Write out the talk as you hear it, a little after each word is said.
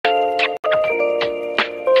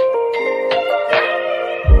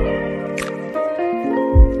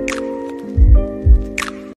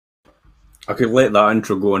could let that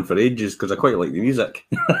intro go on for ages because I quite like the music.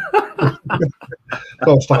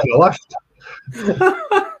 Well, stuck in the lift.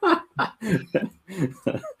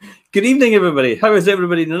 Good evening, everybody. How is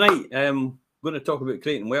everybody tonight? We're going to talk about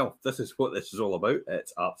creating wealth. This is what this is all about.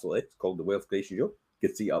 It's called the Wealth Creation Show. You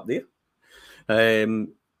can see it up there.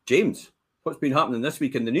 James, what's been happening this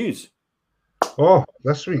week in the news? Oh,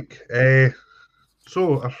 this week.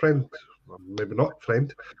 So a friend, maybe not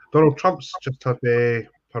friend, Donald Trump's just had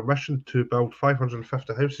permission to build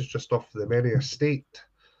 550 houses just off the Many estate.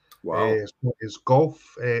 Wow. His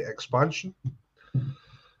golf expansion.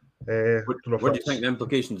 What do you think the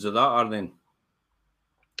implications of that are then?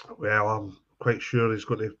 Well, I'm quite sure he's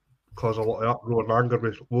going to cause a lot of uproar and anger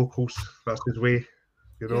with locals. That's his way,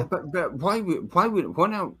 you know. Yeah, but why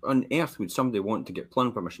on earth would somebody want to get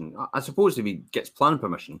planning permission? I suppose if he gets planning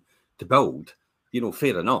permission to build,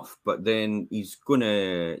 fair enough. But then he's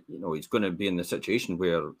gonna be in the situation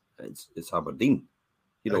where it's Aberdeen.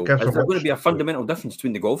 Is there going to be a fundamental difference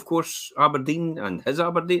between the golf course Aberdeen and his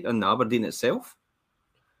Aberdeen and Aberdeen itself?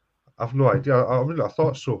 I've no idea. I mean, I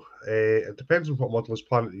thought so. It depends on what model he's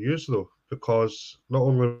planning to use, though, because not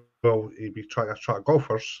only will he be trying to attract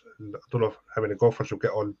golfers, and I don't know how many golfers will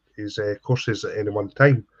get on his courses at any one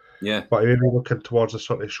time. Yeah. But he'll be looking towards a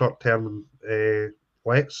sort of short-term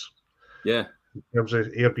lets. Yeah. In terms of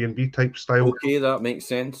Airbnb type style. Okay, that makes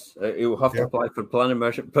sense. He'll have to apply for planning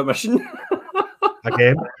permission.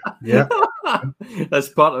 Again, yeah. That's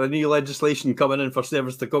part of the new legislation coming in for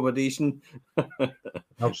serviced accommodation.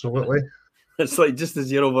 Absolutely. It's like just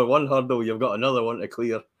as you're over one hurdle, you've got another one to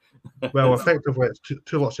clear. Well, effectively, it's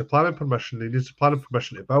two lots of planning permission. He needs planning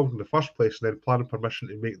permission to build in the first place, and then planning permission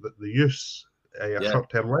to make the use a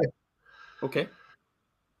short-term let. Okay.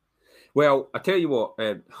 Well, I tell you what,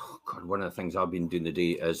 God, one of the things I've been doing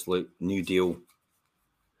today is like New Deal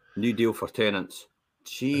for tenants.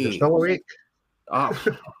 Gee, you're still awake? I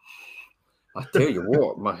tell you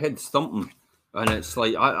what, my head's thumping, and it's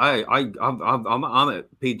like I'm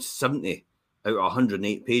at page 70 out of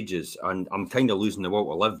 108 pages, and I'm kind of losing the will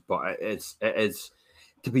to live. But it is,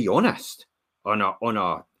 to be honest, I don't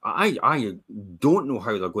know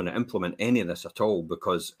how they're going to implement any of this at all,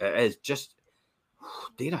 because it is just,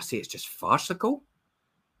 dare I say, it's just farcical.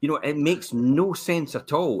 It makes no sense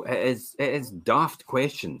at all. It is daft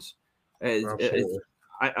questions.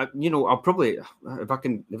 I'll probably, if I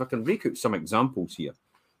can recoup some examples here,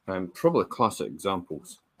 probably classic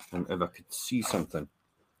examples, if I could see something.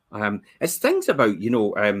 It's things about,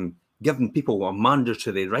 giving people a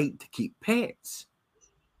mandatory right to keep pets.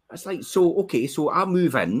 It's like, so I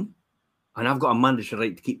move in and I've got a mandatory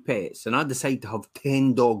right to keep pets, and I decide to have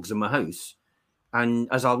 10 dogs in my house. And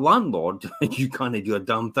as a landlord, you can't do a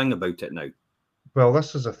damn thing about it now. Well,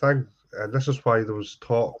 this is a thing. And this is why there was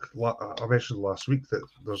talk, I mentioned last week, that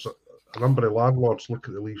there's a number of landlords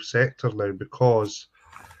looking to leave sector now, because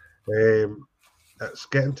it's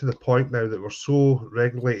getting to the point now that we're so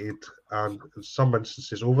regulated, and in some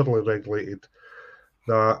instances overly regulated,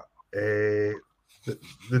 that they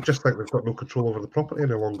just think they've got no control over the property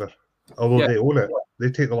any longer. Although they own it, they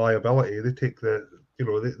take the liability, they take the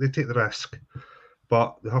they take the risk,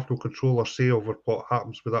 but they have no control or say over what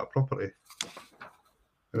happens with that property.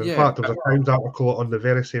 And in fact, there was a Times article on the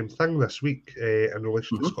very same thing this week in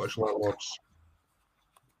relation to Scottish landlords.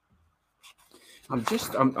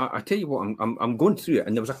 I tell you what, I'm going through it,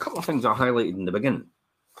 and there was a couple of things I highlighted in the beginning.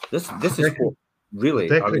 This is what really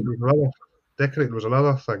decorating was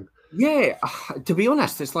another thing. Yeah, to be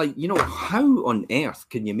honest, it's like, how on earth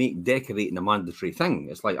can you make decorating a mandatory thing?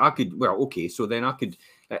 It's like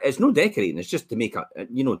it's no decorating, it's just to make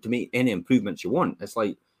to make any improvements you want. It's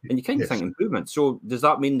like, and you kind of think improvements. So does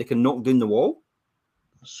that mean they can knock down the wall?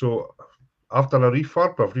 So I've done a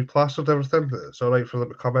refurb, I've replastered everything. It's all right for them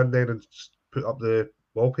to come in then and put up the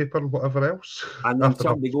wallpaper and whatever else. And then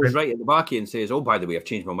somebody goes right at the back and says, "Oh, by the way, I've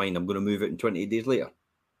changed my mind. I'm going to move it in 28 days later."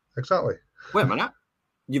 Exactly. Wait a minute.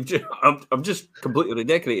 I've just completely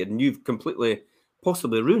redecorated, and you've completely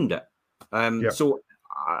possibly ruined it. So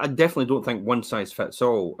I definitely don't think one size fits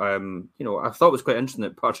all. I thought it was quite interesting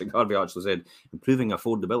that Patrick Harvey actually said improving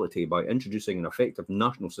affordability by introducing an effective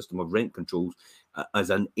national system of rent controls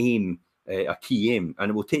as an aim, a key aim,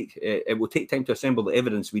 and it will take time to assemble the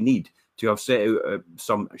evidence we need to have set out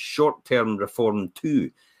some short-term reform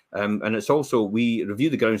too. And it's also, we review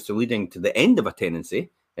the grounds to leading to the end of a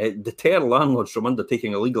tenancy, deter landlords from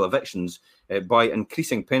undertaking illegal evictions by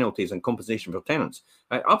increasing penalties and compensation for tenants.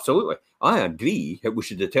 Absolutely. I agree that we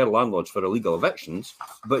should deter landlords for illegal evictions.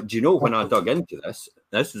 But do you know, when I dug into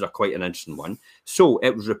this was quite an interesting one. So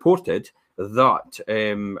it was reported that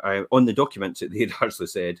on the documents that they had actually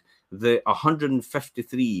said the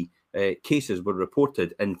 153 cases were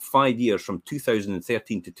reported in 5 years from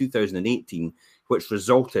 2013 to 2018, which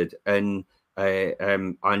resulted in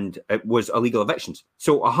and it was illegal evictions.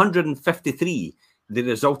 So 153 they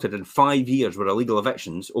resulted in 5 years were illegal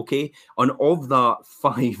evictions. Okay, and of that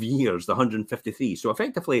 5 years, the 153. So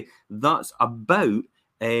effectively, that's about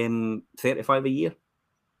 35 a year.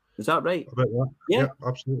 Is that right? About that. Yeah,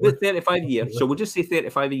 absolutely. about 35 a year. So we'll just say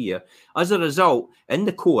 35 a year. As a result, in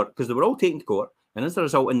the court, because they were all taken to court, and as a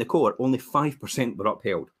result, in the court, only 5% were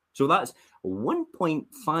upheld. So that's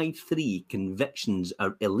 1.53 convictions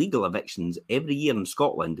or illegal evictions every year in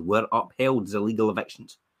Scotland were upheld as illegal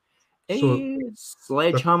evictions. So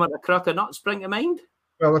sledgehammer to crack a nut spring to mind?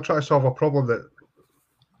 Well, they're trying to solve a problem that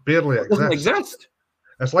barely exists. Doesn't exist.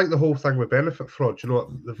 It's like the whole thing with benefit fraud. You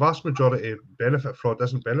know, the vast majority of benefit fraud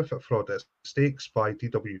isn't benefit fraud, it's stakes by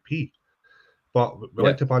DWP. But we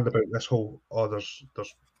like to band about this whole, there's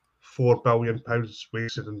 £4 billion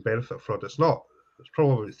wasted in benefit fraud. It's not. It's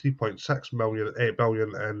probably 3.6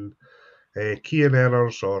 billion in key in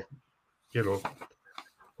errors or, you know,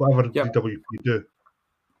 whatever DWP do.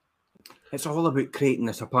 It's all about creating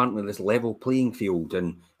this, apparently, this level playing field.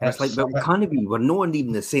 And it's like, but we can't be. We're not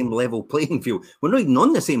even the same level playing field. We're not even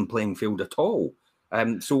on the same playing field at all.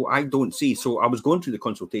 So I don't see. So I was going through the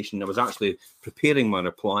consultation. I was actually preparing my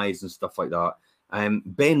replies and stuff like that.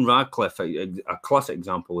 Ben Radcliffe, a classic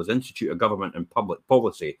example, is Institute of Government and Public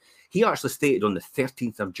Policy. He actually stated on the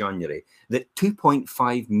 13th of January that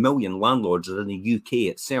 2.5 million landlords are in the UK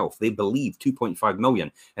itself. They believe 2.5 million.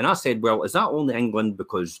 And I said, well, is that only England?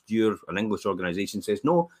 Because you're an English organisation. Says,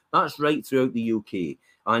 no, that's right throughout the UK.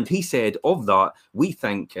 And he said, of that, we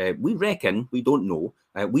think, we reckon, we don't know,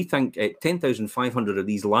 we think 10,500 of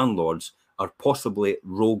these landlords are possibly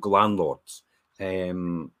rogue landlords.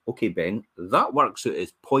 Okay, Ben, that works out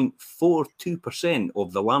as 0.42%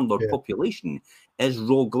 of the landlord population is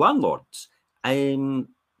rogue landlords.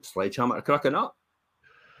 Sledgehammer to crack a nut.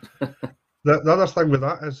 The other thing with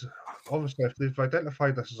that is, obviously, if they've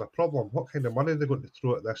identified this as a problem, what kind of money are they going to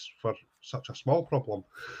throw at this for such a small problem?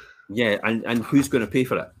 Yeah, and who's going to pay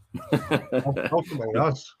for it? Ultimately,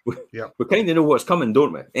 us. Yeah, we kind of know what's coming,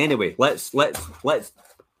 don't we? Anyway, let's throw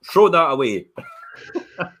that away.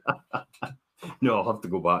 No, I'll have to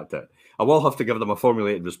go back to it. I will have to give them a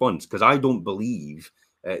formulated response because I don't believe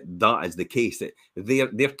that is the case. That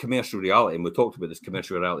their commercial reality, and we talked about this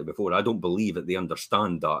commercial reality before, I don't believe that they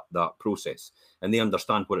understand that process and they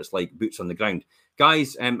understand what it's like, boots on the ground.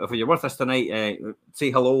 Guys, if you're with us tonight,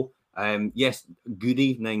 say hello. Yes, good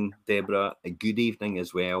evening, Deborah. Good evening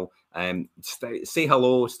as well. Say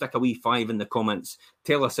hello, stick a wee 5 in the comments.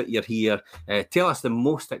 Tell us that you're here. Tell us the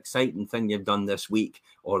most exciting thing you've done this week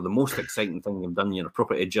or the most exciting thing you've done in your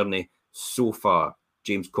property journey so far.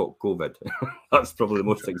 James caught COVID. That's probably the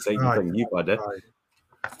most exciting thing you've had.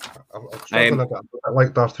 I'm struggling a bit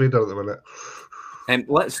like Darth Vader at the minute.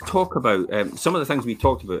 Let's talk about some of the things we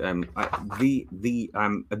talked about.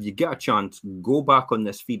 If you get a chance, go back on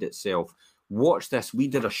this feed itself. Watch this. We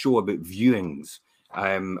did a show about viewings,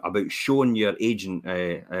 about showing your agent.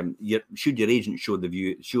 Should your agent show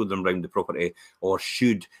them around the property, or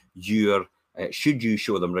should you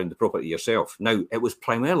show them around the property yourself? Now, it was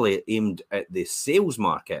primarily aimed at the sales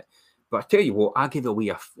market. But I tell you what, I gave away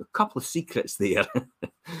a couple of secrets there,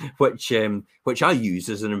 which I use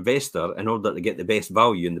as an investor in order to get the best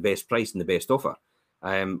value and the best price and the best offer.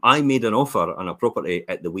 I made an offer on a property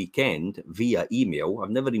at the weekend via email. I've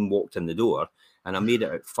never even walked in the door, and I made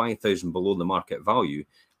it at 5,000 below the market value.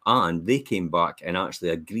 And they came back and actually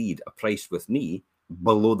agreed a price with me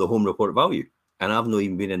below the home report value. And I've not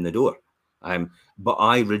even been in the door. But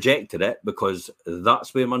I rejected it because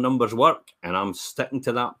that's where my numbers work, and I'm sticking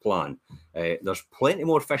to that plan. There's plenty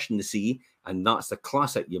more fish in the sea, and that's the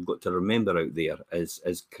classic you've got to remember out there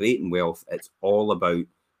is creating wealth. It's all about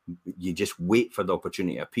you just wait for the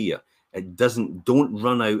opportunity to appear. Don't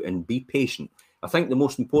run out and be patient. I think the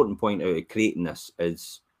most important point out of creating this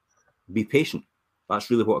is be patient. That's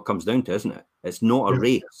really what it comes down to, isn't it? It's not a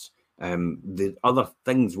race. The other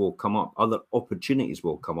things will come up, other opportunities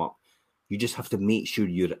will come up. You just have to make sure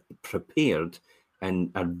you're prepared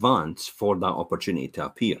in advance for that opportunity to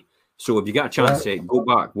appear. So if you get a chance, go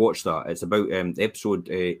back, watch that. It's about episode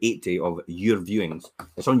 80 of Your Viewings.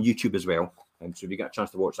 It's on YouTube as well. So if you get a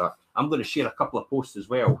chance to watch that, I'm going to share a couple of posts as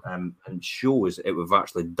well and shows it we've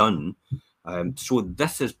actually done. So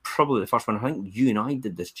this is probably the first one. I think you and I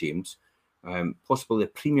did this, James. Possibly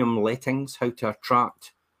the premium lettings, how to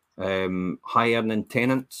attract high-earning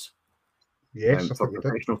tenants. Yes, for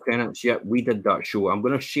professional tenants. Yeah, we did that show. I'm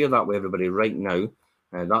going to share that with everybody right now.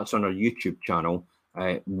 That's on our YouTube channel.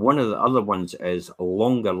 One of the other ones is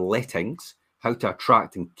longer lettings, how to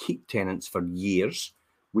attract and keep tenants for years.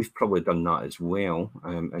 We've probably done that as well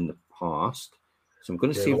in the past. So I'm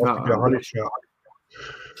going to save that. I'm going to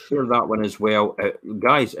share that one as well,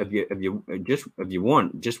 guys. If you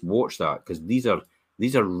want, just watch that, because these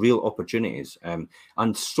are real opportunities.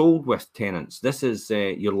 And sold with tenants. This is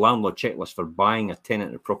your landlord checklist for buying a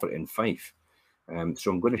tenanted property in Fife.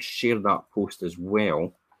 So I'm going to share that post as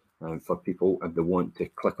well for people if they want to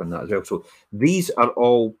click on that as well. So these are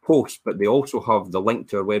all posts, but they also have the link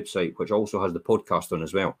to our website, which also has the podcast on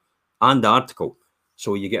as well, and the article.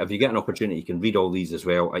 So if you get an opportunity, you can read all these as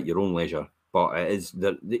well at your own leisure. But it is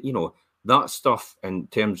that stuff in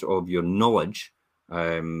terms of your knowledge,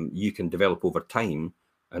 you can develop over time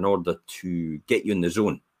in order to get you in the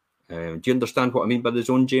zone. Do you understand what I mean by the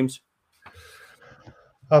zone, James?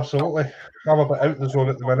 Absolutely. I'm a bit out of the zone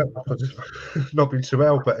at the minute because it's not been so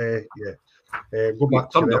well, but yeah. Go back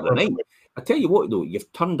to the night. I tell you what, though,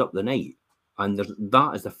 you've turned up the night, and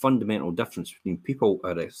that is the fundamental difference between people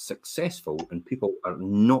are successful and people are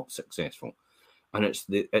not successful. And it's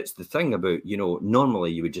the thing about,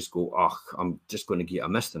 normally you would just go, I'm just going to get a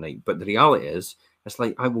miss tonight. But the reality is, it's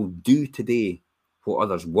like, I will do today what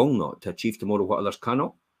others will not to achieve tomorrow what others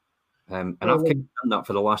cannot. And I've kind of done that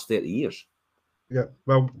for the last 30 years. Yeah,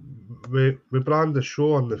 well, we brand the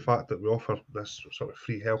show on the fact that we offer this sort of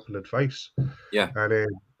free help and advice. Yeah. And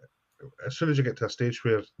as soon as you get to a stage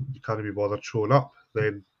where you can't be bothered showing up,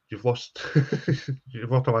 then you've lost,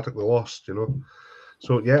 you've automatically lost,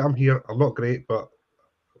 So, yeah, I'm here. I'm not great, but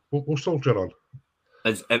we'll soldier on.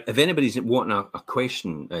 If anybody's wanting a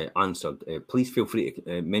question answered, please feel free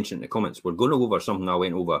to mention in the comments. We're going over something I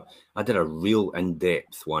went over. I did a real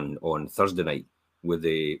in-depth one on Thursday night with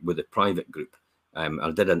the private group.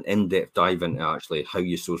 I did an in-depth dive into actually how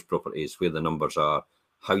you source properties, where the numbers are,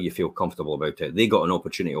 how you feel comfortable about it. They got an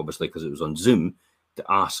opportunity, obviously, because it was on Zoom, to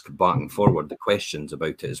ask back and forward the questions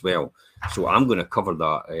about it as well. So I'm going to cover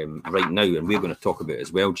that right now, and we're going to talk about it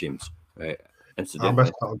as well, James. Incidentally, I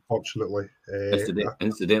missed that, unfortunately.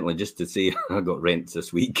 Incidentally, just to say, I got rents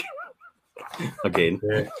this week again.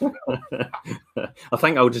 Yeah. I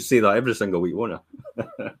think I'll just say that every single week, won't I?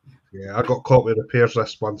 Yeah, I got caught with repairs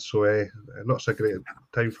this month, so not so great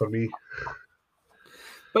time for me.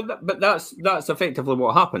 But that's effectively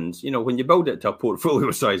what happens. When you build it to a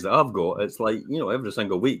portfolio size that I've got, it's like, every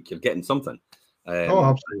single week you're getting something.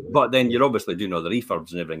 Absolutely. But then you're obviously doing all the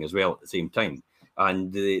refurbs and everything as well at the same time.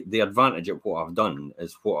 And the advantage of what I've done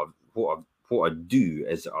is what I do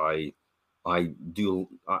is I didn't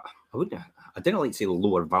like to say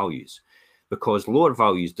lower values, because lower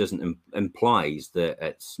values doesn't implies that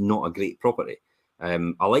it's not a great property.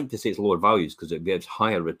 I like to say it's lower values because it gives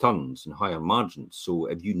higher returns and higher margins. So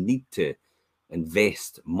if you need to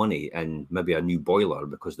invest money in maybe a new boiler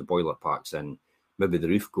because the boiler pack's in, maybe the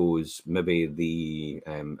roof goes, maybe the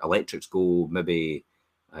electrics go, maybe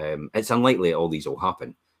it's unlikely all these will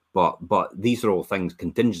happen. But these are all things,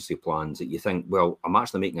 contingency plans that you think, well, I'm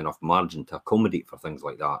actually making enough margin to accommodate for things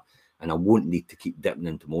like that, and I won't need to keep dipping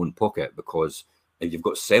into my own pocket, because if you've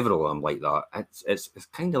got several of them like that, it's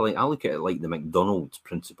kind of like, I look at it like the McDonald's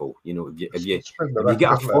principle. If you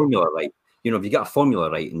get a formula right, if you get a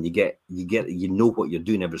formula right and you know what you're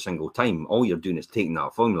doing every single time, all you're doing is taking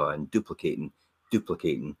that formula and duplicating,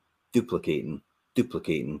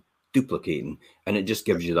 and it just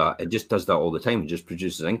gives you that. It just does that all the time. It just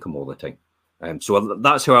produces income all the time. So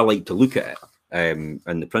that's how I like to look at it.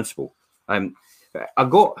 And the principle. I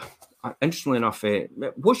got, interestingly enough,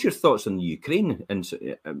 what's your thoughts on the Ukraine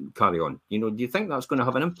carry on? Do you think that's going to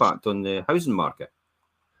have an impact on the housing market?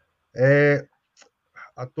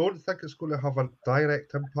 I don't think it's going to have a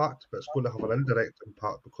direct impact, but it's going to have an indirect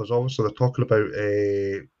impact, because obviously they're talking about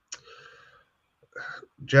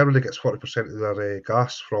Germany gets 40% of their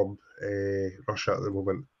gas from Russia at the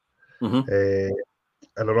moment, and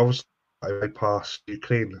they're obviously bypass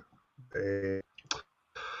Ukraine.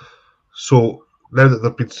 So now that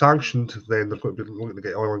they've been sanctioned, then they're going to be looking to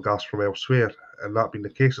get oil and gas from elsewhere, and that being the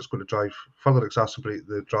case, it's going to further exacerbate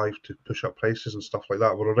the drive to push up prices and stuff like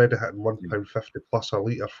that. We're already hitting £1.50 plus a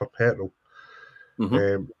litre for petrol,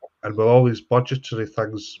 and with all these budgetary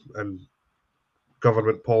things and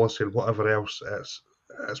government policy and whatever else,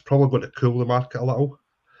 it's probably going to cool the market a little.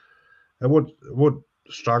 It won't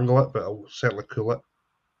strangle it, but it'll certainly cool it.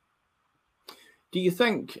 Do you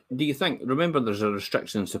think, remember, there's a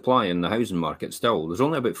restriction in supply in the housing market still. There's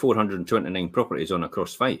only about 429 properties on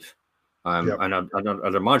across Fife. And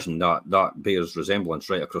I'd imagine that bears resemblance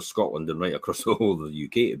right across Scotland and right across the whole of the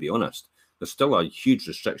UK, to be honest. There's still a huge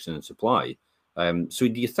restriction in supply. So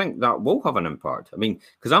do you think that will have an impact? I mean,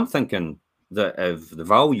 because I'm thinking that if the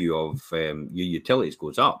value of your utilities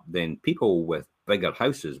goes up, then people with bigger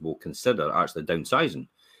houses will consider actually downsizing.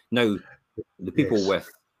 Now, the people with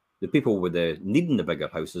the needing the bigger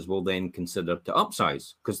houses will then consider to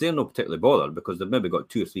upsize because they're not particularly bothered because they've maybe got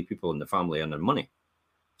 2 or 3 people in the family earning money.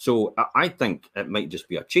 So I think it might just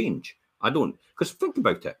be a change. I don't, because think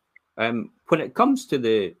about it. When it comes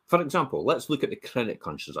to for example, let's look at the credit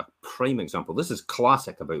crunch as a prime example. This is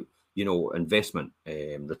classic about, investment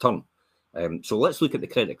return. So let's look at the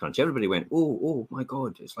credit crunch. Everybody went, oh my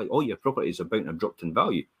God, it's like all your properties are about to have dropped in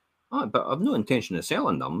value. But I've no intention of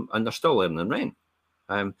selling them and they're still earning rent.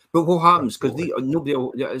 But what happens? Because nobody,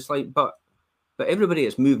 it's like, but everybody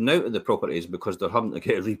is moving out of the properties because they're having to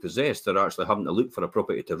get repossessed. They're actually having to look for a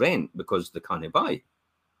property to rent because they can't buy.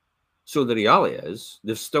 So the reality is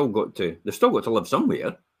they've still got to live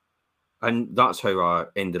somewhere. And that's how I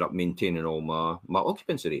ended up maintaining all my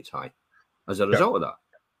occupancy rates high as a result of that.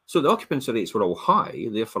 So the occupancy rates were all high,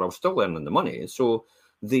 therefore I was still earning the money. So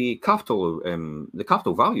the capital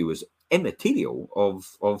value was immaterial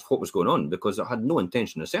of what was going on because I had no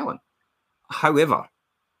intention of selling. However,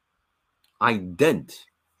 I did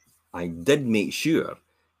make sure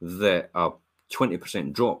that a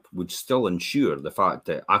 20% drop would still ensure the fact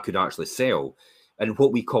that I could actually sell in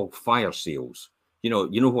what we call fire sales. You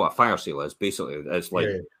know what a fire sale is? Basically, it's like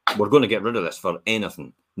we're going to get rid of this for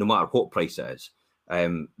anything, no matter what price it is.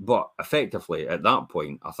 But effectively, at that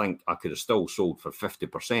point, I think I could have still sold for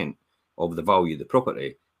 50% of the value of the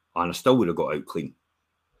property, and I still would have got out clean.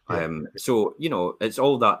 So, it's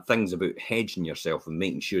all that things about hedging yourself and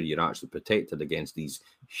making sure you're actually protected against these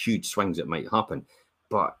huge swings that might happen.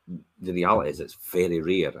 But the reality is it's very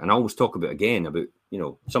rare. And I always talk about, everybody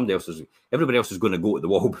else is going to go to the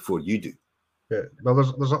wall before you do. Yeah, well,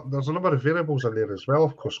 there's a number of variables in there as well,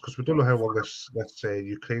 of course, because we don't know how long this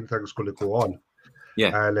Ukraine thing is going to go on.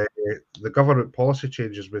 Yeah. And the government policy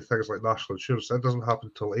changes with things like national insurance, that doesn't happen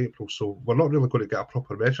until April. So we're not really going to get a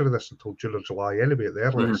proper measure of this until June or July anyway, at the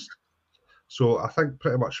earliest. So I think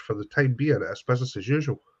pretty much for the time being, it's business as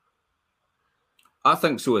usual. I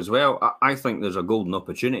think so as well. I think there's a golden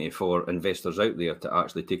opportunity for investors out there to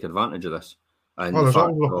actually take advantage of this. And the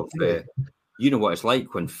fact of, you know what it's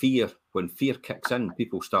like when fear kicks in,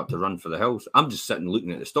 people start to run for the hills. I'm just sitting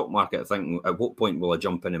looking at the stock market thinking, at what point will I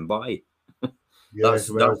jump in and buy? That's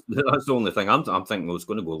the only thing I'm thinking. It's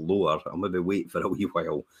going to go lower. I'll maybe wait for a wee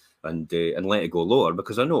while and let it go lower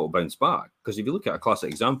because I know it'll bounce back. Because if you look at a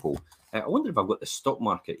classic example, I wonder if I've got the stock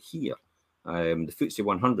market here, the FTSE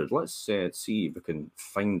 100. Let's see if we can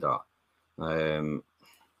find that.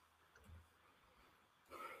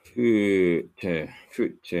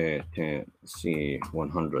 FTSE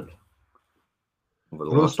 100.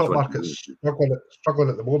 The stock market's struggling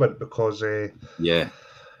at the moment because I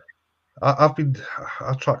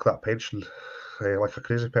track that pension like a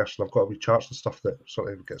crazy person. I've got a wee charts and stuff that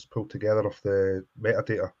sort of gets pulled together off the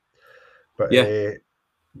metadata. But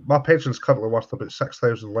my pension's currently worth about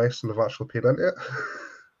 6,000 less than I've actually paid into it.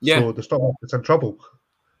 So the stock market's in trouble.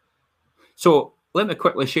 So let me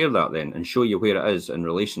quickly share that then and show you where it is in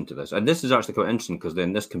relation to this. And this is actually quite interesting because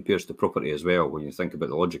then this compares to property as well when you think about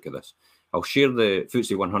the logic of this. I'll share the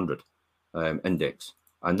FTSE 100 index.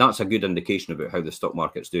 And that's a good indication about how the stock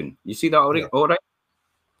market's doing. You see that all right?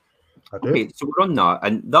 I do. Okay, so we're on that.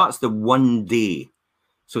 And that's the 1 day.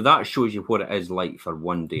 So that shows you what it is like for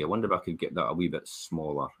 1 day. I wonder if I could get that a wee bit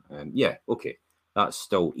smaller. Okay. That's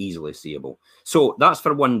still easily seeable. So that's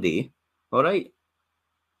for 1 day. All right.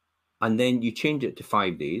 And then you change it to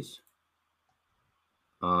 5 days.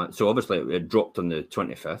 So obviously it dropped on the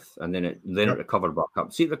 25th and then it recovered back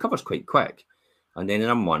up. See, it recovers quite quick. And then in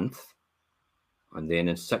a month, and then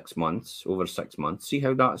in 6 months, over 6 months, see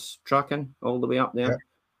how that's tracking all the way up there?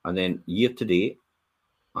 And then year to date,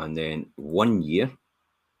 and then 1 year.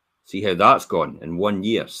 See how that's gone in 1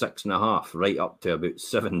 year, 6.5, right up to about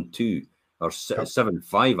 7.2 or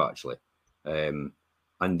 7.5 actually. And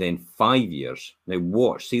then 5 years. Now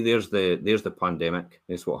watch, see there's the pandemic.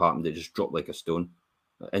 That's what happened. It just dropped like a stone.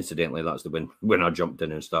 Incidentally, that's the when I jumped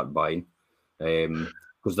in and started buying.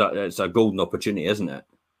 Because it's a golden opportunity, isn't it?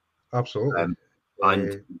 Absolutely.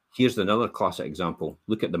 And here's another classic example.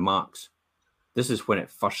 Look at the marks. This is when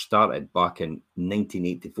it first started back in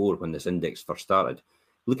 1984 when this index first started.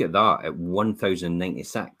 Look at that at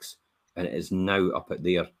 1,096 and it is now up at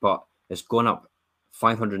there, but it's gone up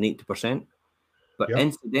 580%. But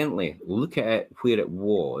incidentally, look at it where it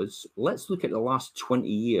was. Let's look at the last 20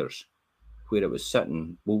 years where it was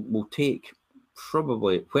sitting. We'll take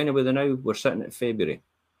probably, when are we now? We're sitting at February.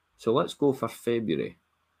 So let's go for February.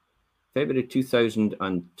 February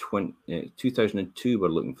 2002 we're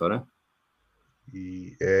looking for it.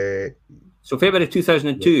 So February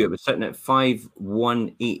 2002, it was sitting at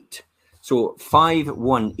 518. So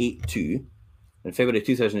 5182 in February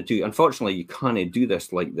 2002. Unfortunately, you can't do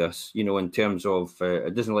this like this, you know, in terms of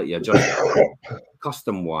it doesn't let you adjust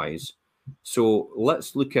custom wise. So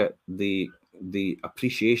let's look at the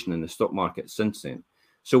appreciation in the stock market since then.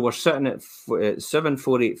 So we're sitting at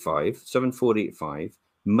 7485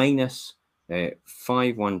 minus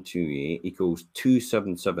 5128 equals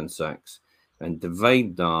 2776, and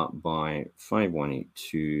divide that by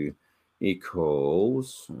 5182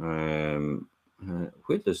 equals where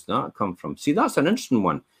does that come from? See, that's an interesting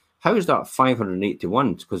one. How is that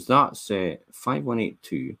 581? Because that's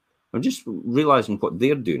 5182. I'm just realizing what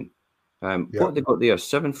they're doing. What they got there,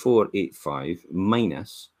 7485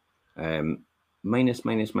 minus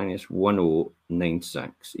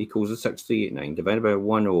 1096 equals the 6389 divided by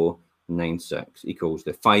 1096 equals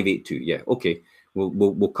the 582. Yeah, okay.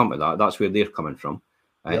 We'll come to that. That's where they're coming from.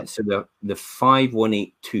 So the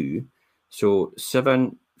 5182. So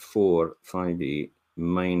 7458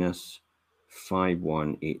 minus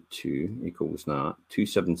 5182 equals that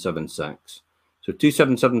 2776. So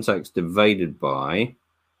 2776 divided by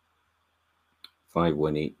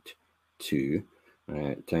 5182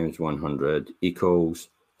 times 100 equals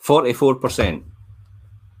 44%.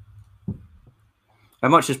 How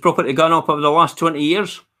much has property gone up over the last 20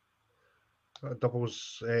 years? That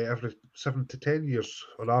doubles every 7 to 10 years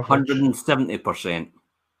on average. 170%.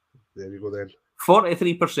 There you go then.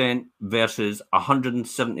 43% versus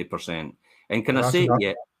 170%. And can I say to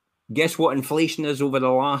you, guess what inflation is over the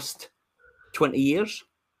last 20 years?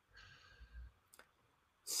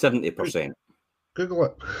 70%. Google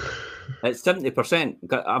it. It's 70%.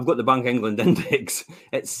 I've got the Bank of England index.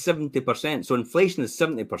 It's 70%. So inflation is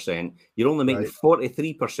 70%. You're only making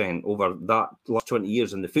 43% over that last 20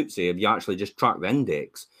 years in the FTSE if you actually just track the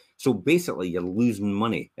index. So basically, you're losing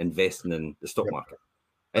money investing in the stock market.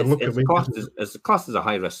 It's classed as a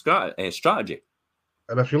high-risk strategy.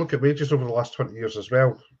 And if you look at wages over the last 20 years as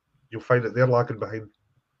well, you'll find that they're lagging behind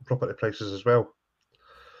property prices as well.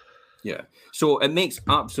 Yeah. So it makes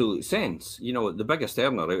absolute sense. You know, the biggest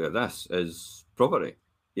earner out of this is property,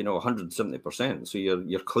 you know, 170%. So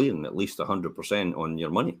you're clearing at least 100% on your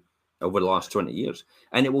money over the last 20 years.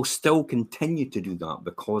 And it will still continue to do that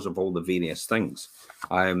because of all the various things.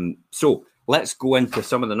 So let's go into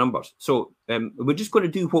some of the numbers. So we're just going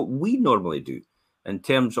to do what we normally do in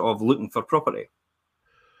terms of looking for property.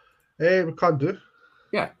 We can do.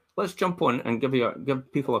 Yeah. Let's jump on and give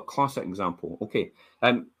people a classic example. Okay.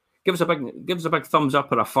 Give us a big thumbs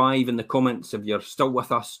up or a 5 in the comments if you're still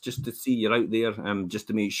with us, just to see you're out there, just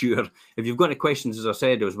to make sure. If you've got any questions, as I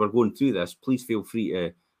said, as we're going through this, please feel free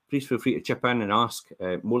to chip in and ask.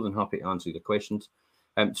 More than happy to answer the questions.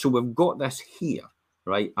 So we've got this here,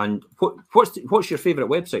 right? And what's your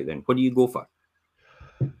favourite website then? What do you go for?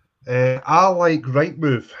 I like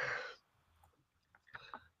Rightmove.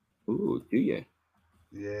 Oh, do you?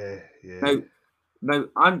 Yeah. Now,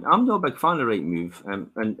 I'm not a big fan of Rightmove,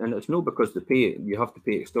 and it's not because you have to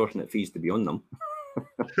pay extortionate fees to be on them.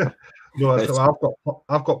 No,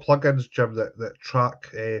 I've got plugins, Jim, that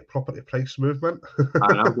track property price movement.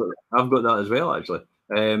 And I've got that as well, actually.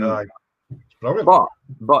 Brilliant.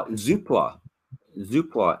 But Zoopla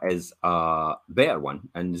is a better one,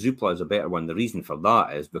 and Zoopla is a better one. The reason for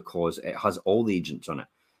that is because it has all the agents on it.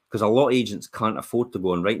 Because a lot of agents can't afford to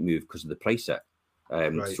go on Rightmove because of the price set.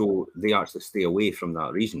 So they actually stay away from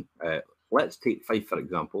that reason. Let's take Fife, for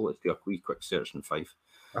example. Let's do a quick search on Fife.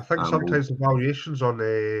 I think sometimes the valuations on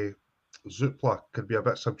Zoopla can be a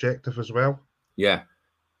bit subjective as well. Yeah.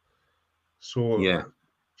 So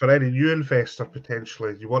for any new investor,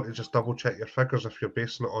 potentially, you want to just double check your figures if you're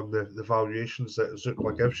basing it on the valuations that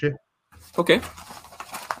Zoopla gives you. Okay.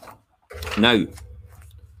 Now,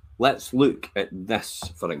 let's look at this,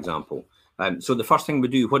 for example. So the first thing we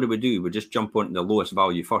do, what do? We just jump on the lowest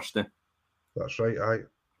value first. That's right,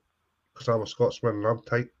 because I'm a Scotsman and I'm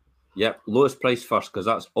tight. Yep, lowest price first, because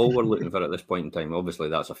that's all we're looking for at this point in time. Obviously,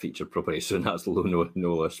 that's a featured property, so that's low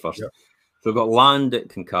no list first. Yep. So we've got land at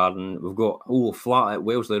Kincardine. We've got flat at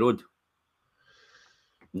Wellesley Road,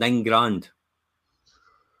 $9,000.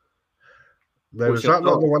 Now, is that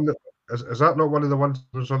not the one is that not one of the ones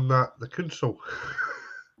that was on the console?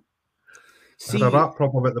 Had a rat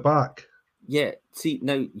problem at the back. Yeah, see,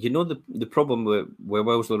 now, you know the problem with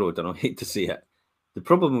Wellesley Road, and I hate to say it, the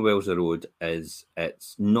problem with Wellesley Road is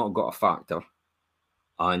it's not got a factor,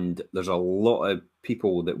 and there's a lot of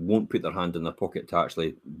people that won't put their hand in their pocket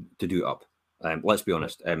to do it up. Let's be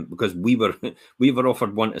honest, because we were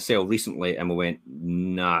offered one to sell recently, and we went,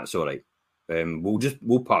 nah, it's all right.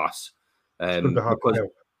 We'll pass. Because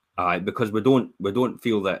Because we don't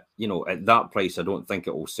feel that, you know, at that price, I don't think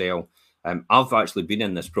it will sell. I've actually been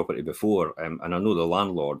in this property before, and I know the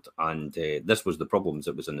landlord, and this was the problems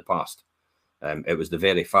it was in the past. It was the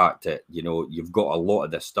very fact that, you know, you've got a lot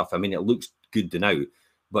of this stuff. I mean, it looks good now,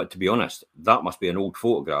 but to be honest, that must be an old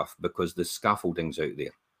photograph because the scaffolding's out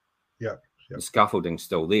there. Yeah. The scaffolding's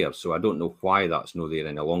still there, so I don't know why that's not there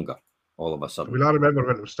any longer all of a sudden. I mean, I remember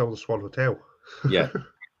when it was still the Swan Hotel. Yeah.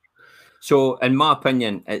 So, in my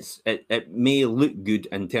opinion, it may look good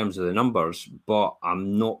in terms of the numbers, but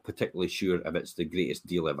I'm not particularly sure if it's the greatest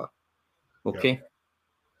deal ever. Okay.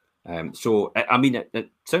 Yeah. So, I mean,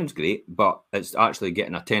 it sounds great, but it's actually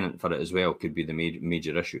getting a tenant for it as well could be the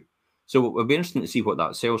major issue. So, it'll be interesting to see what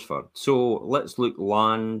that sells for. So, let's look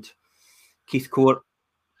land, Keith Court.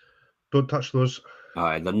 Don't touch those.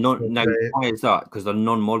 They're not now. Why is that? Because they're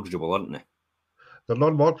non-mortgageable, aren't they? They're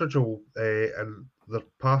non-mortgageable, and they're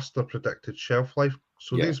past their predicted shelf life.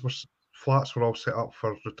 So these flats were all set up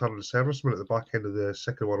for returning servicemen at the back end of the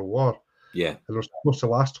Second World War. Yeah. And they're supposed to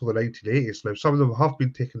last till the 1980s. Now, some of them have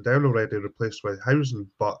been taken down already and replaced with housing,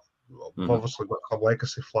 but we've obviously got some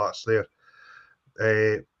legacy flats there.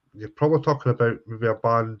 You're probably talking about maybe a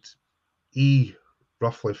band E,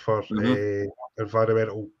 roughly, for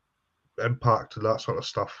environmental impact and that sort of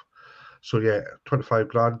stuff. So, yeah, 25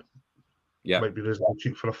 grand. Yeah, might be reasonably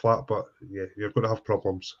cheap for a flat, but yeah, you're going to have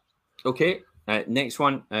problems. Okay, next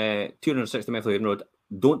one, 260 Methylene Road.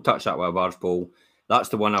 Don't touch that with a barge pole. That's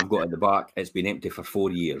the one I've got at the back. It's been empty for 4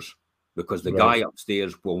 years because the guy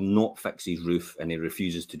upstairs will not fix his roof and he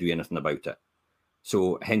refuses to do anything about it.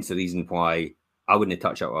 So hence the reason why I wouldn't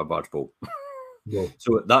touch that with a barge pole. No.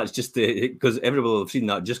 So that's just because everybody will have seen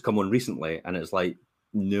that just come on recently, and it's like,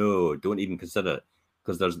 no, don't even consider it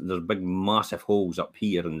because there's big massive holes up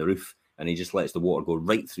here in the roof. And he just lets the water go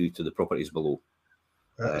right through to the properties below.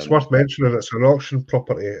 It's worth mentioning it's an auction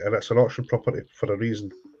property, and it's an auction property for a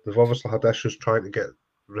reason. They've obviously had issues trying to get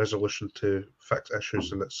resolution to fix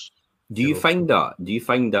issues, and it's. Do you find that? Do you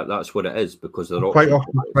find that that's what it is because they're quite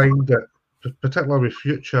often find that, particularly with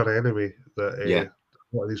future anyway, that a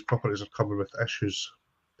lot of these properties are coming with issues.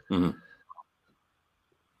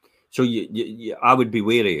 So I would be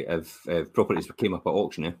wary if properties came up at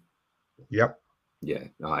auction. Yep. Yeah,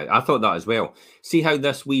 I thought that as well. See how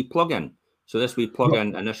this wee plug-in. So this wee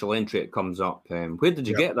plug-in initial entry, it comes up. Where did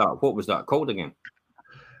you get that? What was that called again?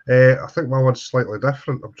 I think my one's slightly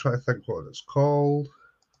different. I'm trying to think what it's called.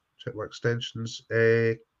 Check my extensions.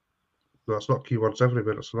 No, it's not Keywords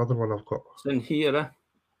Everywhere. It's another one I've got. It's in here,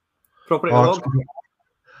 Property log.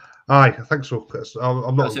 Aye, I think so.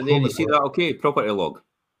 I'm not. There, you see that? Okay, property log.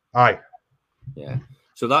 Aye. Yeah.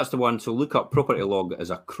 So that's the one. So look up property log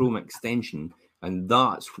as a Chrome extension. And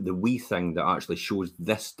that's the wee thing that actually shows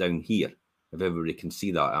this down here. If everybody can see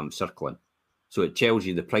that, I'm circling. So it tells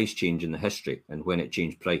you the price change in the history and when it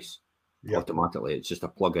changed price automatically. It's just a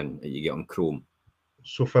plugin that you get on Chrome.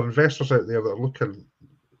 So for investors out there that are looking,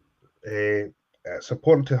 it's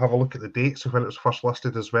important to have a look at the dates of when it was first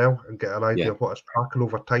listed as well and get an idea of what it's tracking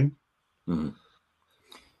over time.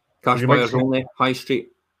 Cash buyers only, High Street.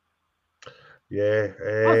 Yeah.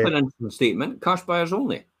 That's an interesting statement. Cash buyers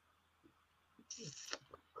only.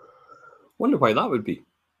 Wonder why that would be.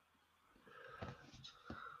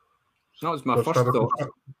 That was my first thought.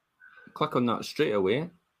 Click on that straight away.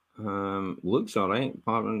 Looks all right.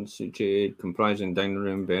 Apartment situated, comprising dining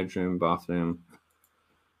room, bedroom, bathroom,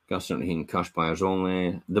 gas and heating, cash buyers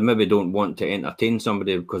only. They maybe don't want to entertain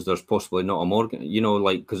somebody because there's possibly not a mortgage, you know,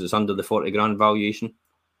 like because it's under the 40 grand valuation.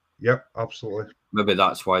 Yep, absolutely. Maybe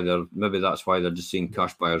that's why they're just saying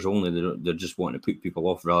cash buyers only. They're just wanting to put people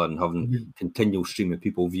off rather than having a continual stream of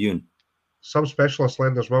people viewing. Some specialist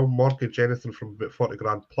lenders will mortgage anything from about 40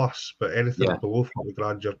 grand plus, but anything below 40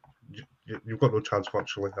 grand, you've got no chance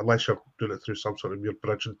virtually, unless you're doing it through some sort of mere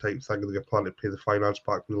bridging type thing that you're planning to pay the finance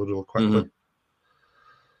back really quickly.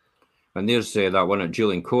 And there's that one at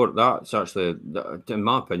Julian Court. That's actually, in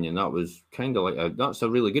my opinion, that was kind of like that's a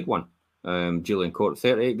really good one. Julian Court,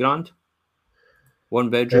 38 grand, 1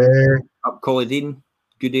 bedroom, up Colladine,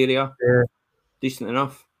 good area, decent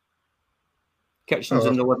enough. Kitchen's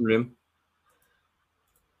in the living room.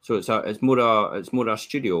 So it's more a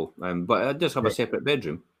studio, but it does have a separate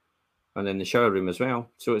bedroom, and then the shower room as well.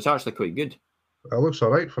 So it's actually quite good. It looks all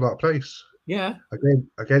right for that price. Yeah. Again,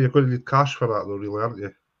 you're going to need cash for that, though, really, aren't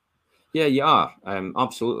you? Yeah, you are.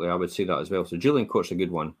 Absolutely, I would say that as well. So Julian Court's a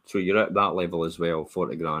good one. So you're at that level as well,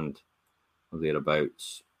 40 grand or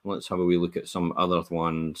thereabouts. Let's have a wee look at some other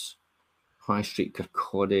ones. High Street,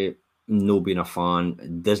 Kirkcaldy, no being a fan.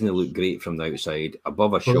 It doesn't look great from the outside.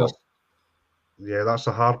 Above a shop. Yeah, that's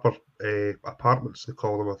the Harbour Apartments, they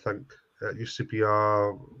call them, I think. It used to be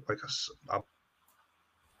a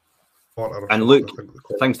and look,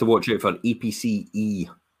 things to watch out for: EPCE.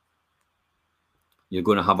 You're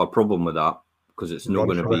going to have a problem with that because it's not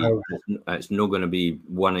going to be. It's not going to be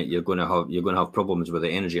one that you're going to have problems with the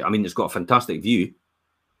energy. I mean, it's got a fantastic view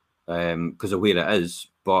because of where it is,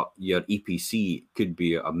 but your EPC could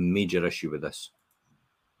be a major issue with this.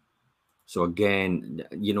 So again,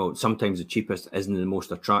 you know, sometimes the cheapest isn't the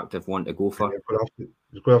most attractive one to go for. You're going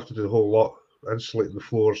to have to do the whole lot, insulating the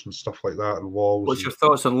floors and stuff like that, and walls. What's your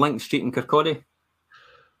thoughts on Link Street in Kirkcaldy?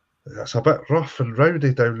 It's a bit rough and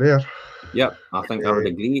rowdy down there. Yeah, I think I would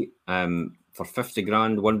agree. For 50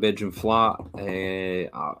 grand, 1-bedroom flat,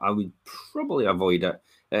 I would probably avoid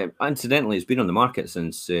it. Incidentally, it's been on the market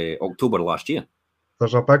since October last year.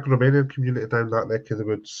 There's a big Romanian community down that neck of the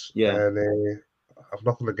woods. Yeah. And I've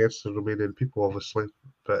nothing against the Romanian people, obviously.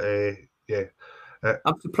 But yeah.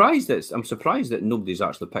 I'm surprised that nobody's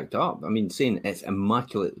actually picked it up. I mean, saying it's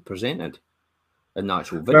immaculately presented in the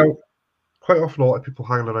actual video. Well, quite often a lot of people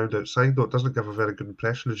hanging around outside, though it doesn't give a very good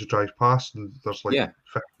impression as you drive past, and there's like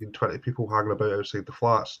 15, 20 people hanging about outside the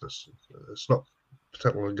flats. It's not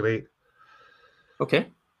particularly great. Okay.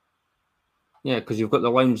 Yeah, because you've got the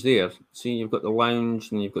lounge there. See, you've got the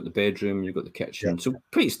lounge, and you've got the bedroom, you've got the kitchen. Yeah. So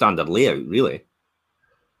pretty standard layout, really.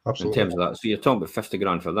 Absolutely. In terms of that. So you're talking about 50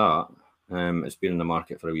 grand for that. It's been in the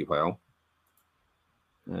market for a wee while.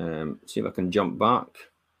 See if I can jump back.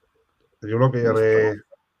 You'll not get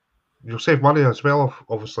you'll save money as well,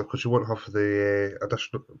 obviously, because you won't have the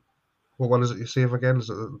additional. What one is it you save again? Is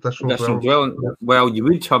it the additional dwelling? Well, you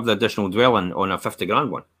would have the additional dwelling on a 50 grand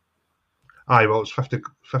one. Aye, well, it's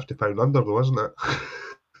 £50 under though, isn't it?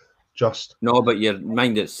 Just. No, but your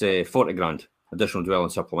mind, it's 40 grand additional dwelling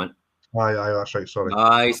supplement. Aye, that's right. Sorry.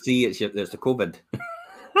 I see. It's the COVID.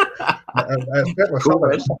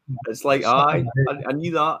 COVID. It's like I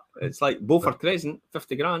knew that. It's like Beaufort Crescent,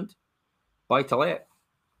 50 grand, buy to let,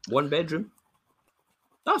 1 bedroom.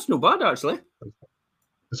 That's no bad, actually.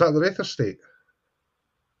 Is that the Wraith Estate?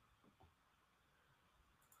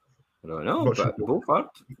 I don't know, but sure. Beaufort.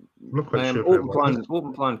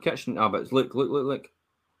 Open plan kitchen. But look.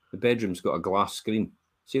 The bedroom's got a glass screen.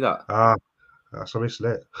 See that? That's a nice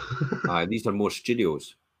net. These are more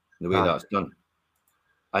studios, the way that's done.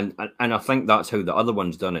 And I think that's how the other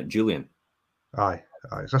one's done it, Julian. Aye.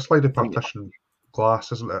 It's a sliding partition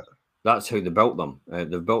glass, isn't it? That's how they built them.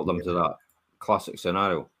 They've built them to that classic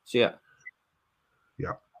scenario. See it?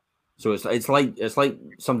 Yeah. So it's like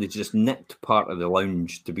somebody just nicked part of the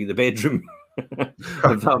lounge to be the bedroom, if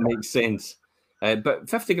that makes sense. But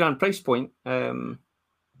 50 grand price point.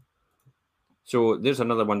 So there's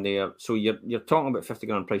another one there. So you're talking about 50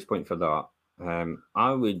 grand price point for that.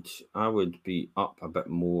 I would be up a bit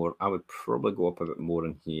more. I would probably go up a bit more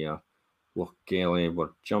in here. Look, Kelly, we're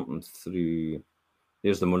jumping through.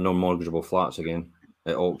 There's the non-mortgageable flats again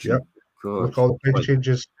at auction. Yep. Look, all the price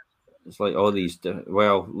changes. It's like all these.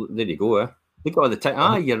 Well, there you go. Look at all the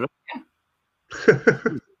time. You're right.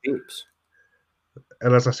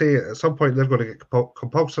 And as I say, at some point they're going to get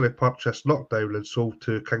compulsory purchase, knocked down, and sold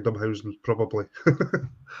to Kingdom Housing, probably.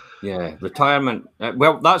 Yeah, retirement.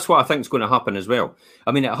 Well, that's what I think is going to happen as well.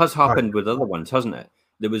 I mean, it has happened with other ones, hasn't it?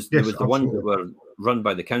 There was the ones that were run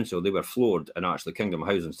by the council. They were floored, and actually Kingdom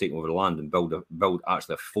Housing's taken over the land and build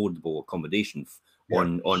actually affordable accommodation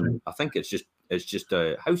on. I think it's just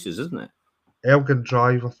houses, isn't it? Elgin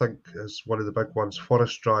Drive, I think, is one of the big ones.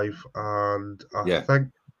 Forest Drive, and I think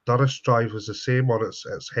Durris Drive is the same, or it's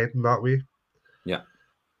heading that way. Yeah.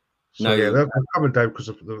 So now, they're coming down because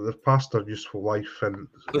they've passed their useful life. And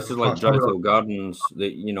this is like Dryfield Gardens.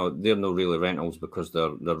 They're not really rentals because they're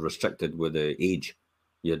restricted with the age.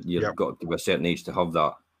 You've got to be a certain age to have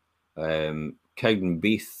that.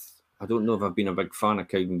 Cowdenbeath. I don't know if I've been a big fan of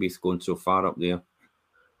Cowdenbeath going so far up there.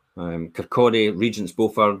 Kirkcaldy, Regent's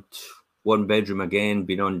Beaufort, 1 bedroom again,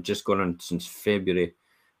 just gone on since February.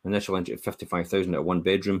 Initial entry at 55,000 at 1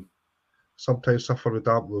 bedroom. Sometimes suffer with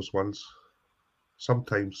damp, those ones.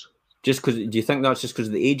 Sometimes. Do you think that's just because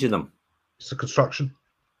of the age of them? It's the construction.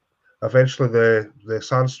 Eventually, the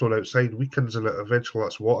sandstone outside weakens, and eventually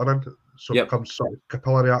that's water in, so it becomes sort of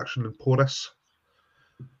capillary action and porous.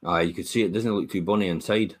 You can see it doesn't look too bonny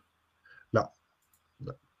inside. No.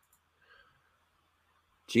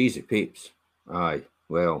 Jeez, it peeps. Aye,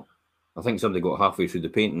 well, I think somebody got halfway through the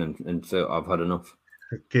painting and thought, I've had enough.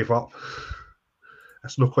 Gave up.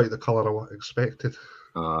 It's not quite the colour I expected.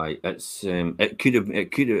 Aye, it's it could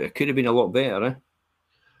have been a lot better, eh?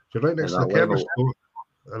 You're right next to the chemist,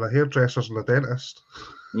 and a hairdresser's and a dentist.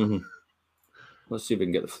 Let's see if we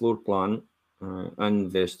can get the floor plan.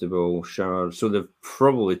 And vestibule, shower. So they've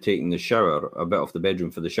probably taken the shower a bit off the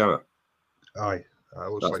bedroom for the shower. Aye, it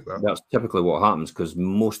looks like that. That's typically what happens, because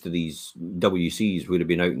most of these WCs would have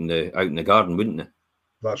been out in the garden, wouldn't they?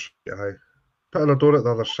 That's right, aye. Put in a door at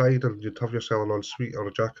the other side and you'd have yourself an ensuite or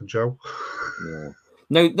a Jack and Jill. Yeah.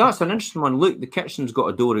 Now, that's an interesting one. Look, the kitchen's got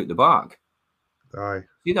a door out the back. Aye.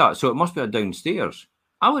 See that? So it must be a downstairs.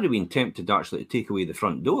 I would have been tempted actually to take away the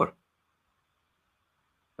front door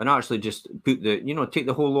and actually just put take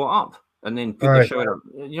the whole lot up and then put the shower.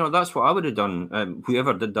 That's what I would have done.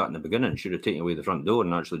 Whoever did that in the beginning should have taken away the front door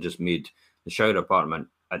and actually just made the shower apartment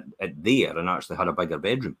at there and actually had a bigger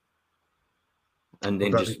bedroom. And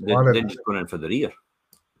then just going in for the rear.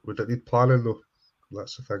 Would it need planning though?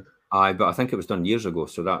 That's the thing. Aye, but I think it was done years ago,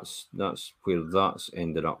 so that's where that's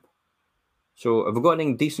ended up. So have we got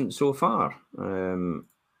anything decent so far?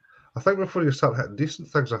 I think before you start hitting decent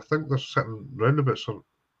things, I think they're sitting roundabouts.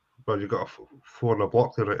 Well, you've got a 4 on a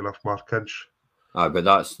block there, right enough mark inch. Aye, but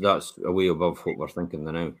that's a way above what we're thinking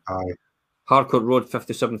now. Aye. Harcourt Road,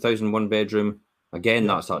 57,000, 1 bedroom. Again,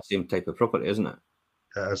 that's that same type of property, isn't it?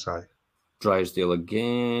 It is, aye. Drysdale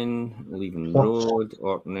again, Leven Road,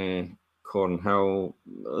 Orkney, Cornhill.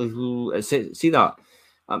 See that?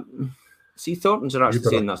 See, Thorntons are actually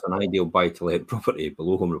saying that's an ideal buy-to-let property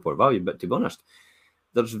below home report value, but to be honest,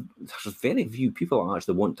 there's very few people that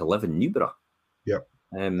actually want to live in Newborough. Yep.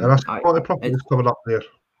 And that's quite the properties coming up there.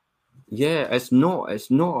 Yeah, it's not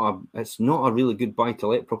a really good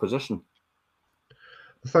buy-to-let proposition.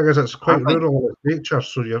 The thing is, it's quite rural in nature,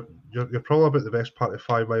 so you're probably about the best part of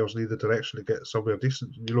 5 miles in either direction to get somewhere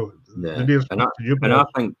decent. Yeah. I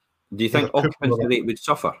think, do you think occupancy rate would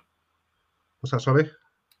suffer? What's that, sorry? Do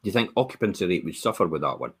you think occupancy rate would suffer with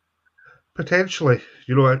that one? Potentially.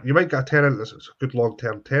 You might get a tenant that's a good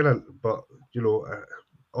long-term tenant, but,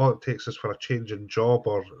 all it takes is for a change in job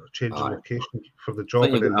or a change in location for the job. I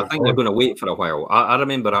think they're going to wait for a while. I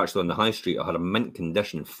remember actually on the high street, I had a mint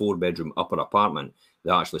condition 4-bedroom upper apartment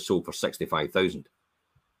that actually sold for 65,000,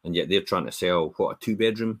 and yet they're trying to sell a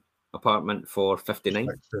 2-bedroom apartment for 59.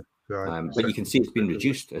 But you can see it's been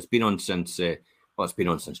reduced. It's been on since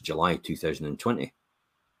July 2020.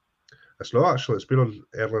 It's not actually. It's been on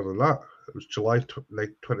earlier than that. It was July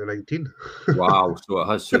 2019. Wow! So it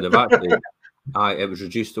has. So they've actually. It was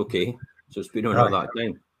reduced. Okay, so it's been on all that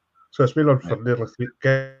time. So it's been on for nearly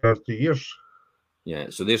 3 years.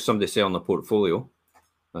 Yeah. So there's somebody selling a portfolio.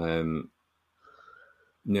 Now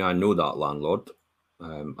I know that landlord.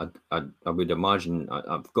 I would imagine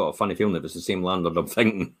I've got a funny feeling if it's the same landlord I'm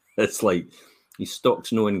thinking. It's like his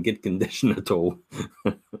stock's not in good condition at all.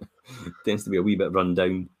 Tends to be a wee bit run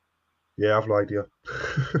down. Yeah, I've no idea.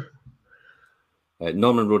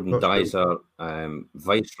 Norman Road and Dyser,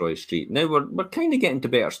 Viceroy Street. Now we're kind of getting to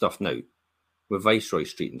better stuff now with Viceroy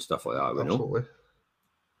Street and stuff like that. Absolutely.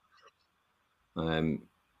 And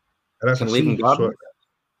that's Leven Gardens.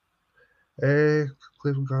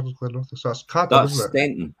 Leven Gardens, Glennorth. So that's Cadden, that's isn't it?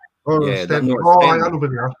 Stenton. Oh, yeah, Stenton. I know where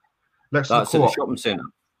they are. Next that's to the in the shopping centre.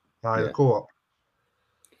 Aye, the Co-op.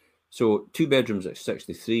 So 2 bedrooms at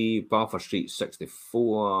 63, Balfour Street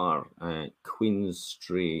 64, Queen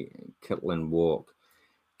Street, Kirtland Walk.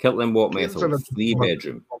 Kirtland Walk Method, 3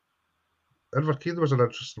 bedroom. Inverkeith was an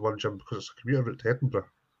interesting one, Jim, because it's a commuter route to Edinburgh.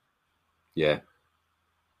 Yeah.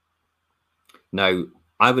 Now,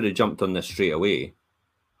 I would have jumped on this straight away.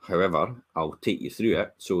 However, I'll take you through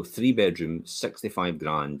it. So 3 bedroom, 65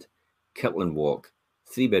 grand, Kirtland Walk,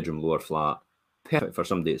 3 bedroom lower flat. Perfect for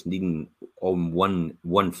somebody that's needing on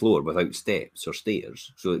one floor without steps or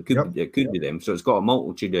stairs. So it could be them. So it's got a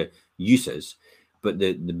multitude of uses, but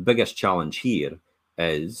the biggest challenge here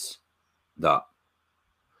is that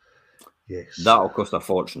that'll cost a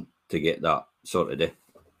fortune to get that sorted.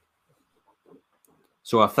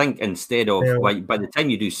 So I think instead of by the time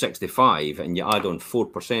you do 65 and you add on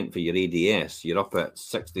 4% for your ADS, you're up at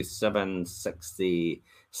 67, 60,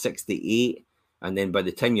 68. And then by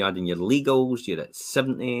the time you add in your legals, you're at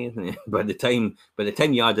 70. By the time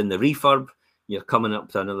you add in the refurb, you're coming up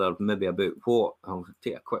to another maybe about what? I'll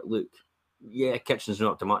take a quick look. Yeah, kitchen's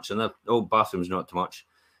not too much. Bathroom's not too much.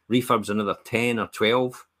 Refurb's another 10 or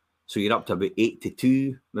 12. So you're up to about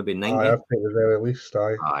 82, maybe 90. I think the very least.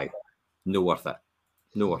 Aye, no worth it.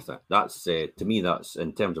 No worth it. That's to me. That's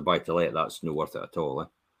in terms of buy to let. That's no worth it at all.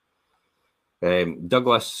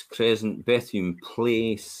 Douglas Crescent, Bethune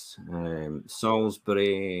Place,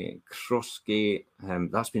 Salisbury, Crossgate.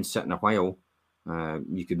 That's been sitting a while.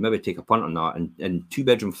 You could maybe take a punt on that. And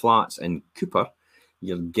 2-bedroom flats in Cooper,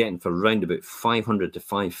 you're getting for around about 500 to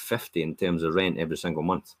 550 in terms of rent every single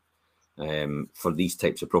month for these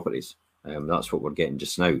types of properties. That's what we're getting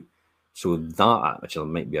just now. So that actually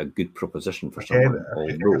might be a good proposition for someone.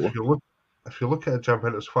 If you look at it, Jim,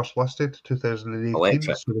 when it was first listed, 2018.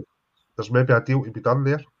 Electric. So there's maybe a deal to be done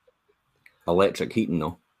there. Electric heating,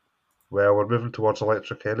 though. Well, we're moving towards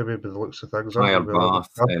electric anyway, by the looks of things. Higher bath.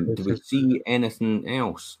 Do we see anything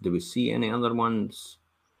else? Do we see any other ones?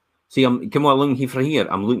 See, come on, looking for here.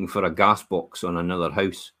 I'm looking for a gas box on another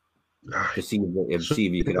house to see if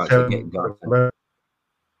you could actually get gas in.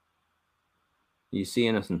 You see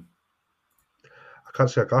anything? I can't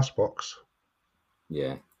see a gas box.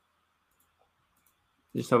 Yeah.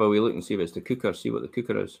 Just have a wee look and see if it's the cooker. See what the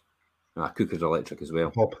cooker is. Cooker's electric as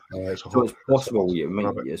well. It's possible it's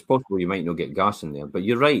possible you might not get gas in there. But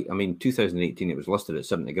you're right. I mean, 2018 it was listed at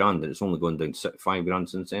 70 grand, and it's only gone down to 5 grand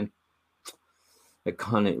since then. It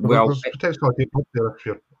can't. Well, there's potentially a deal up there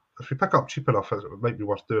if you pick up cheap enough, it might be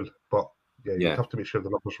worth doing. But you have to make sure the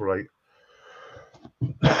numbers are right.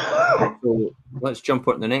 So let's jump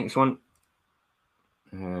on to the next one.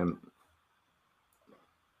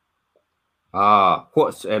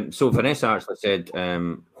 So Vanessa actually said,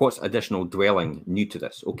 what's additional dwelling new to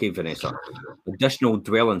this? Okay, Vanessa, additional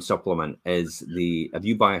dwelling supplement is if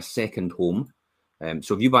you buy a second home.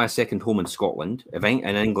 So if you buy a second home in Scotland, in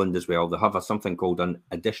England as well, they have something called an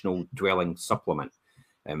additional dwelling supplement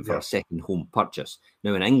for a second home purchase.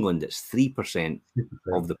 Now in England, it's 3%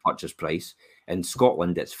 of the purchase price. In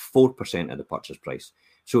Scotland, it's 4% of the purchase price.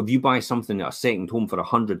 So if you buy something at a second home for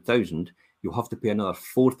 100,000, you'll have to pay another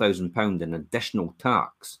 £4,000 in additional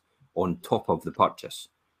tax on top of the purchase.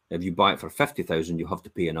 If you buy it for 50,000, you'll have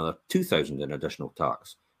to pay another 2,000 in additional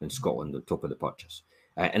tax in Scotland on top of the purchase.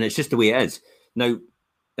 And it's just the way it is. Now,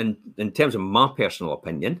 in terms of my personal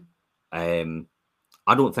opinion,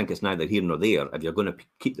 I don't think it's neither here nor there if you're going to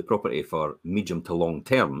keep the property for medium to long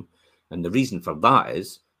term. And the reason for that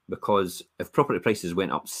is because if property prices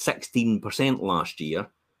went up 16% last year,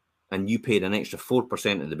 and you paid an extra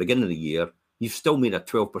 4% at the beginning of the year, you've still made a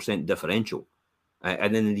 12% differential.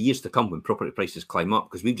 And then in the years to come, when property prices climb up,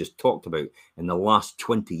 because we've just talked about in the last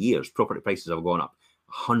 20 years, property prices have gone up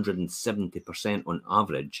 170% on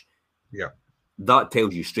average. Yeah. That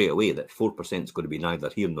tells you straight away that 4% is going to be neither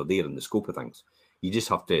here nor there in the scope of things. You just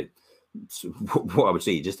have to, what I would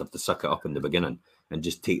say, you just have to suck it up in the beginning and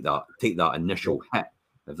just take that initial hit,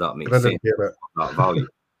 if that makes sense, that value.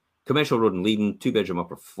 Commercial road in Leiden, 2-bedroom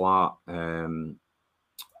upper flat.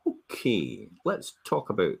 Okay, let's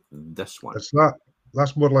talk about this one.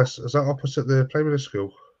 That's more or less, is that opposite the primary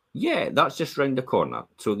school? Yeah, that's just round the corner.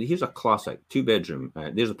 So here's a classic 2-bedroom.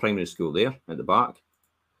 There's a primary school there at the back.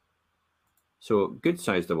 So good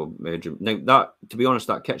sized double bedroom. Now that, to be honest,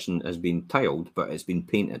 that kitchen has been tiled, but it's been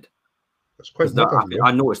painted. It's quite modern,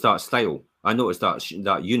 I noticed that style. I noticed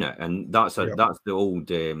that unit, and that's the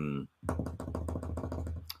old.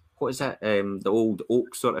 What is that? The old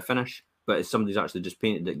oak sort of finish, but somebody's actually just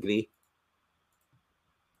painted it grey.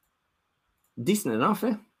 Decent enough,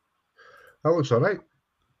 eh? That looks all right.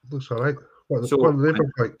 What are the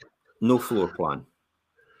neighbours like? No floor plan.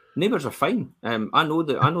 Neighbours are fine. I know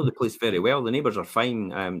the place very well. The neighbours are fine.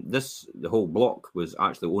 The whole block was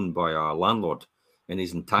actually owned by a landlord in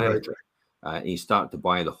his entirety. Right. He started to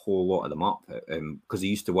buy the whole lot of them up because he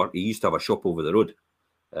used to have a shop over the road.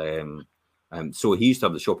 So he used to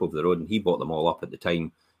have the shop over the road, and he bought them all up at the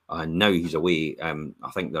time. And now he's away.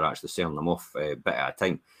 I think they're actually selling them off a bit at a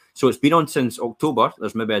time. So it's been on since October.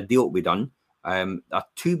 There's maybe a deal to be done. A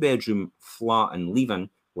 2-bedroom flat in Leiden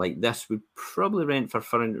like this would probably rent for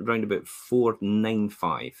around about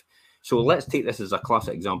 495. So let's take this as a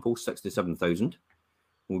classic example, 67,000.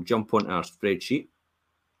 We'll jump onto our spreadsheet.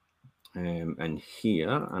 And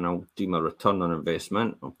here, and I'll do my return on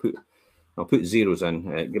investment. I'll put zeros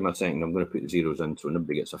in. Give me a second. I'm going to put zeros in so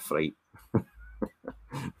nobody gets a fright.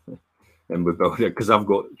 And we build it because I've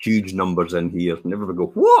got huge numbers in here. And everybody go,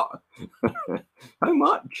 what? How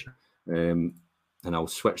much? And I'll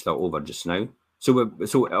switch that over just now.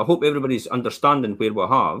 So I hope everybody's understanding where we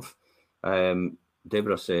have.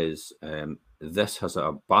 Deborah says this has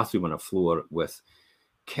a bathroom on a floor with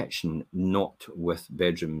kitchen, not with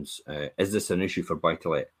bedrooms. Is this an issue for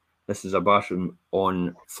buy-to-let? This is a bathroom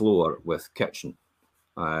on floor with kitchen.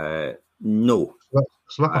 No.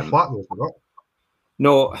 It's like a flat, though, isn't it?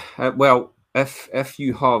 No. Well, if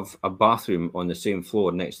you have a bathroom on the same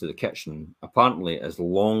floor next to the kitchen, apparently, as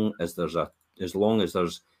long as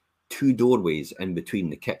there's 2 doorways in between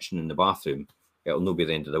the kitchen and the bathroom, it'll not be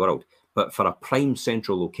the end of the world. But for a prime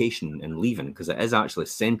central location in Leiden, because it is actually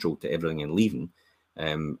central to everything in Leiden,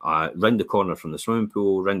 round the corner from the swimming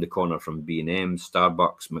pool, round the corner from B&M,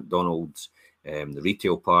 Starbucks, McDonald's, the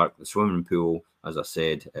retail park, the swimming pool, as I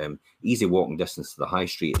said, easy walking distance to the high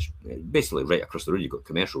street. It's basically right across the road. You've got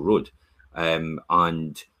Commercial Road,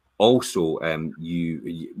 and also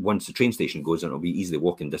you once the train station goes in, it'll be easily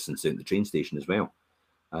walking distance out the train station as well.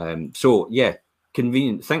 So yeah,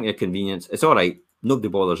 convenient. Think of convenience. It's all right. Nobody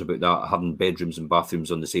bothers about that, having bedrooms and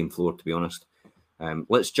bathrooms on the same floor, to be honest.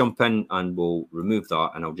 Let's jump in and we'll remove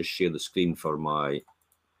that, and I'll just share the screen for my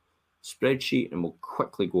spreadsheet, and we'll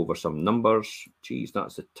quickly go over some numbers. Geez,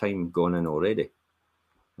 that's the time gone in already.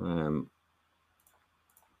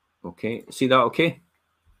 Okay, see that okay?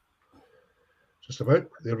 Just about.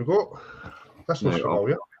 There we go. This looks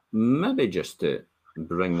familiar. Maybe just to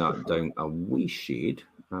bring that down a wee shade.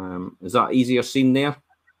 Is that easier seen there?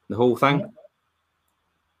 The whole thing?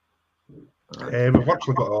 We've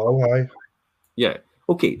actually got all, aye. Yeah.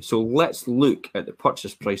 Okay, so let's look at the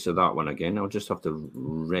purchase price of that one again. I'll just have to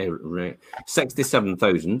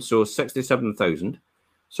 67,000. So 67,000.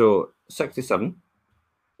 So 67.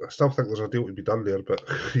 I still think there's a deal to be done there, but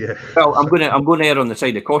yeah. Well, I'm going to err on the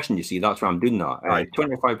side of caution. You see, that's why I'm doing that.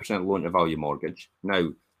 25% loan to value mortgage. Now,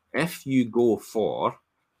 if you go for,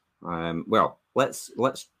 well, let's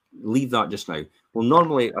leave that just now. We'll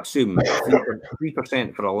normally assume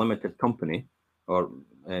 3% for a limited company, or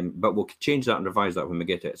but we'll change that and revise that when we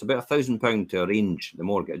get it. It's about £1,000 to arrange the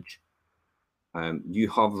mortgage. You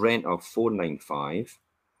have rent of 495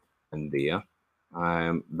 in there.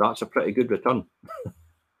 That's a pretty good return.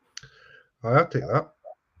 I'll take that.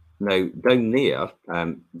 Now, down there,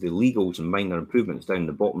 the legals and minor improvements down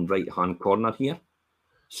the bottom right-hand corner here.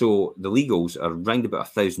 So the legals are around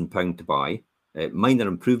about £1,000 to buy. Minor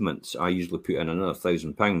improvements, I usually put in another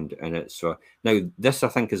 £1,000, and it's now this I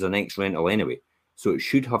think is an ex-rental anyway, so it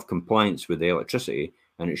should have compliance with the electricity,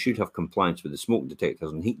 and it should have compliance with the smoke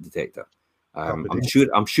detectors and heat detector. I'm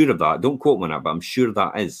sure of that. Don't quote me on that, but I'm sure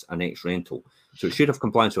that is an ex-rental, so it should have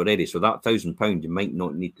compliance already. So that £1,000 you might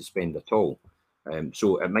not need to spend at all.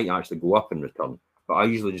 So it might actually go up in return, but I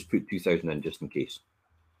usually just put 2,000 in just in case.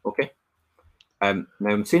 Okay. Now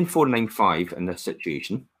I'm saying 495 in this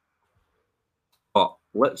situation, but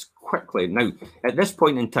let's quickly now at this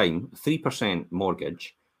point in time, 3%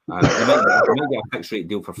 mortgage. You might get a fixed rate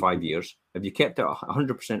deal for 5 years. If you kept it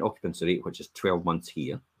 100% occupancy rate, which is 12 months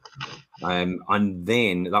here, and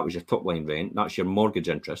then that was your top line rent, that's your mortgage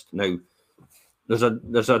interest. Now there's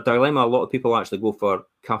a dilemma. A lot of people actually go for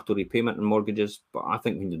capital repayment and mortgages, but I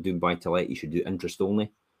think when you're doing buy to let, you should do interest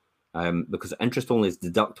only, because interest only is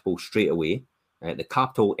deductible straight away. The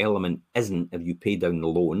capital element isn't if you pay down the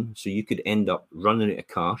loan, so you could end up running out of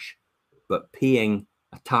cash, but paying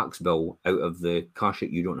a tax bill out of the cash that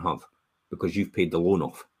you don't have because you've paid the loan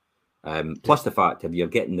off. Plus the fact if you're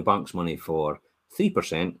getting the bank's money for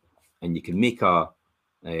 3% and you can make a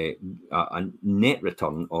net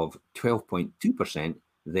return of 12.2%,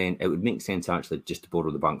 then it would make sense actually just to borrow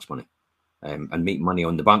the bank's money and make money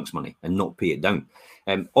on the bank's money and not pay it down.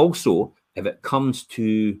 Also, if it comes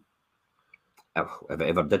to if it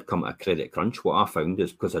ever did come to a credit crunch, what I found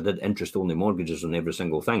is because I did interest-only mortgages on every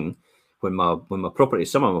single thing, when my property,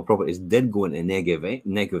 some of my properties did go into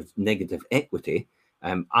negative equity,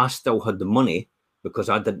 I still had the money because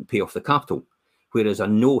I didn't pay off the capital. Whereas I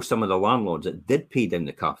know some of the landlords that did pay down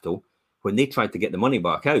the capital, when they tried to get the money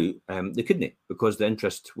back out, they couldn't because the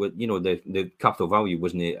interest, the capital value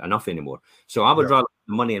wasn't enough anymore. So I would rather have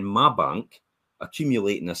the money in my bank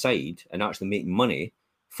accumulating aside and actually making money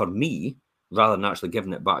for me, rather than actually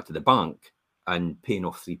giving it back to the bank and paying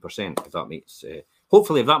off 3%. If that makes,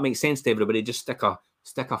 hopefully, if that makes sense to everybody, just stick a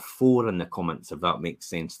 4 in the comments if that makes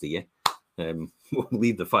sense to you. We'll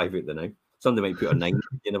leave the 5 out there now. Somebody might put a 9.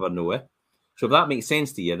 You never know it. So if that makes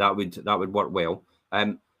sense to you, that would work well.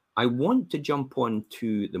 I want to jump on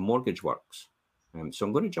to the mortgage works. So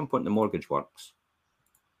I'm going to jump on the mortgage works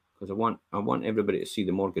because I want everybody to see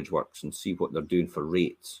the mortgage works and see what they're doing for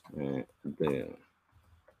rates.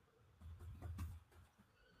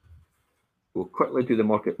 We'll quickly do the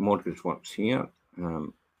mortgage works here,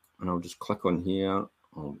 and I'll just click on here.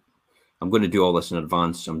 I'm going to do all this in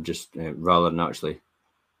advance. I'm just rather than actually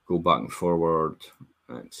go back and forward,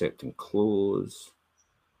 accept and close.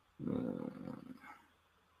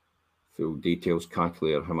 Full details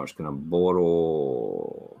calculator. How much can I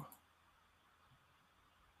borrow?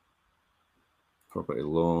 Property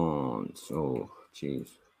loans. Oh, geez,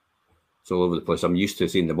 it's all over the place. I'm used to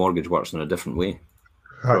seeing the mortgage works in a different way.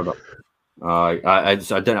 I'm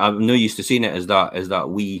no used to seeing it as that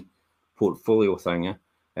wee portfolio thing.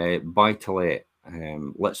 Buy to let.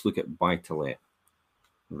 Let's look at buy to let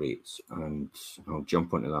rates, and I'll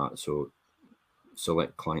jump onto that. So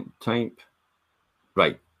select client type.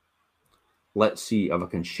 Right. Let's see if I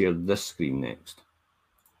can share this screen next.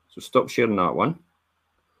 So stop sharing that one,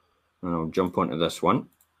 and I'll jump onto this one,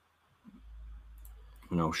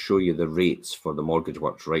 and I'll show you the rates for the mortgage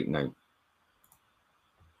works right now.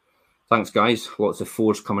 Thanks, guys. Lots of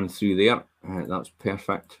 4s coming through there. That's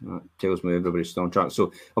perfect. That tells me everybody's still on track.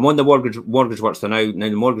 So I'm on the mortgage works now. Now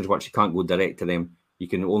the mortgage works, you can't go direct to them. You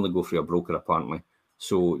can only go through a broker apparently.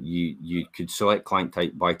 So you could select client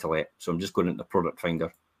type buy to let. So I'm just going into the product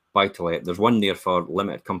finder, buy to let. There's one there for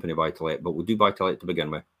limited company buy to let, but we'll do buy to let to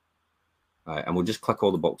begin with. And we'll just click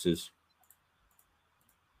all the boxes.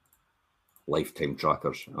 Lifetime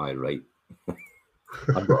trackers. Aye, right.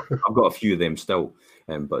 I've got a few of them still,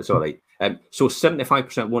 but it's all right. So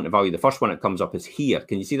 75% loan to value. The first one that comes up is here.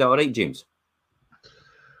 Can you see that all right, James?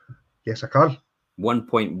 Yes, I can.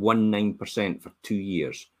 1.19% for 2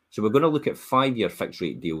 years. So we're going to look at 5-year fixed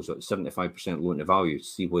rate deals at 75% loan to value to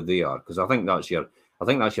see where they are, because I think that's your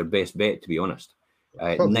best bet, to be honest.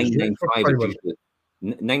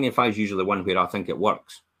 995 is usually the one where I think it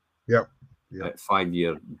works. Yep. At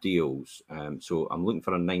 5-year deals. So I'm looking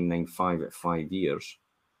for a 995 at 5 years.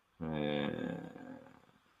 There's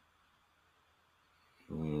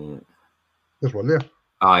one there.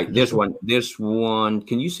 Aye, there's one. There's one.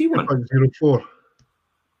 Can you see one? 2.04.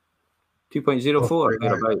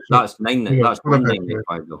 2.04. Right. That's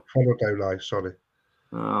 195 though. Further down, aye, sorry.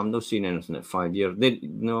 I'm not seeing anything at 5 years.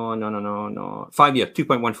 No. 5 year,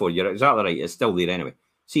 2.14. You're exactly right. It's still there anyway.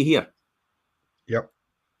 See here. Yep.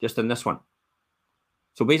 Just in this one.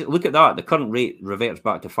 So basically, look at that. The current rate reverts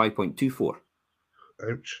back to 5.24.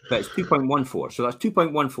 Ouch. But it's 2.14. So that's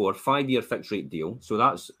 2.14, 5-year fixed rate deal. So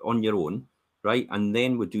that's on your own, right? And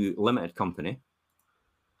then we do limited company.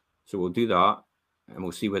 So we'll do that, and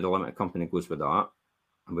we'll see where the limited company goes with that.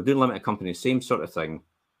 And we're doing limited company, same sort of thing.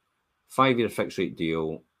 5-year fixed rate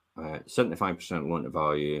deal, 75% loan to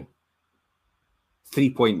value,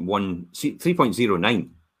 3.09.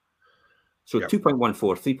 So yep. 2.14,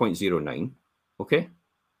 3.09. Okay.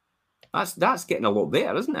 That's getting a lot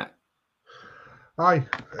better, isn't it? Aye.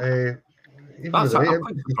 That's I'm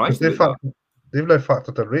quite surprised they've now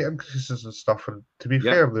factored in rate increases and stuff, and to be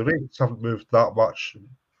fair, the rates haven't moved that much.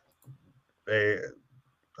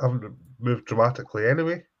 Haven't moved dramatically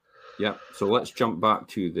anyway. Yeah. So let's jump back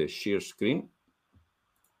to the share screen,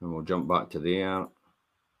 and we'll jump back to there.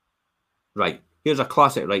 Right. Here's a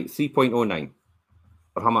classic. Right. 3.09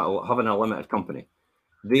 for having a limited company.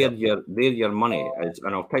 There your money is,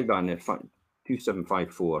 and I'll type that in there,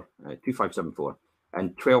 2574,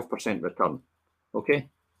 and 12% return. Okay?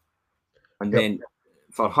 And then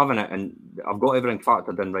for having it, and I've got everything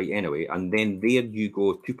factored in right anyway, and then there you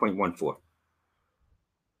go, 2.14. Look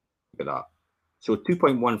at that. So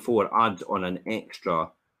 2.14 adds on an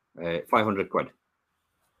extra 500 quid.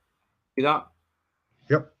 See that?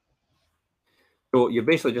 Yep. So you're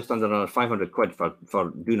basically just under another 500 quid for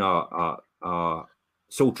doing a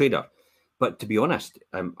sole trader. But to be honest,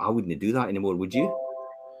 I wouldn't do that anymore, would you?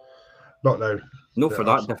 Not now. No, for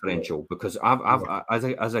that differential, because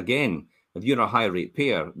as again, if you're a high rate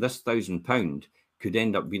payer, this £1,000 could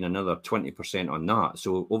end up being another 20% on that.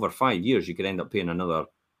 So over 5 years, you could end up paying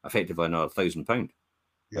effectively another £1,000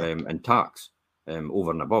 in tax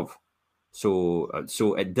over and above. So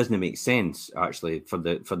it doesn't make sense actually for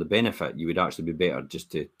the benefit. You would actually be better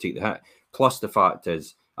just to take the hit. Plus the fact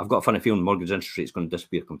is, I've got a funny feeling mortgage interest rate is going to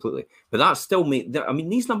disappear completely. But that still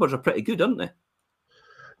these numbers are pretty good, aren't they?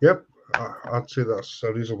 Yep, I'd say that's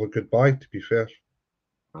a reasonably good buy, to be fair.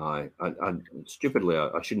 I stupidly,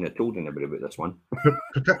 I shouldn't have told anybody about this one.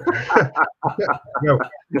 No,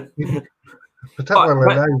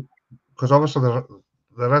 particularly now, because obviously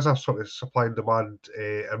there is a sort of supply and demand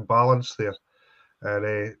imbalance there,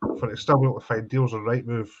 and for it to still be able to find deals on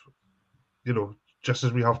Rightmove, just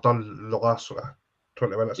as we have done in the last sort of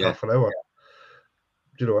 20 minutes, half an hour,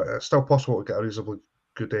 it's still possible to get a reasonably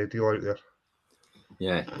good deal out there.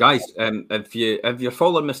 Yeah, guys, if you're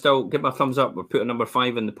following me still, give me a thumbs up or put a number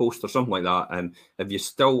 5 in the post or something like that. If you're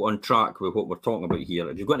still on track with what we're talking about here,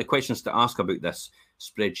 if you've got any questions to ask about this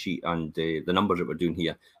spreadsheet and the numbers that we're doing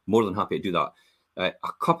here, more than happy to do that. A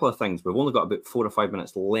couple of things. We've only got about 4 or 5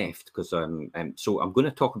 minutes left because so I'm going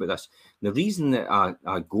to talk about this. The reason that I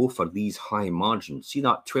go for these high margins, see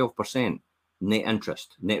that 12% net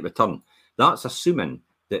interest, net return, that's assuming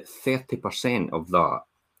that 30% of that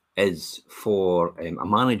is for a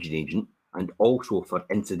managing agent and also for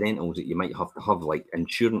incidentals that you might have to have, like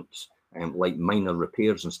insurance and like minor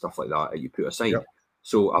repairs and stuff like that you put aside. Yep.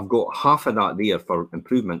 So I've got half of that there for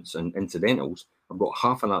improvements and incidentals. I've got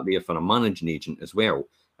half of that there for a managing agent as well.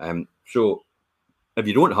 So if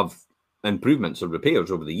you don't have improvements or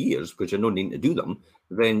repairs over the years because you're not needing to do them,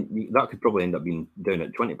 then that could probably end up being down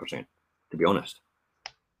at 20%, to be honest.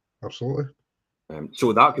 Absolutely.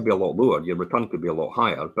 So that could be a lot lower. Your return could be a lot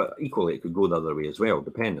higher, but equally it could go the other way as well,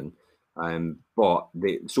 depending.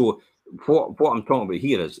 So what I'm talking about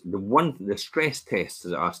here is the stress tests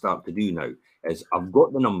that I start to do now is I've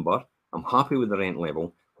got the number, I'm happy with the rent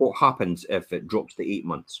level. What happens if it drops to 8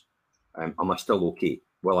 months? Am I still okay?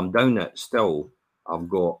 Well, I'm down at still, I've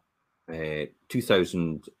got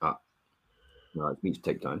 2,000. No, it means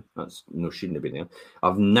take down. That's no, shouldn't have been there.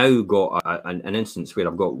 I've now got an instance where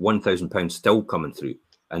I've got £1,000 still coming through,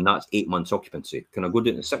 and that's 8 months occupancy. Can I go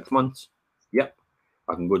down to 6 months? Yep.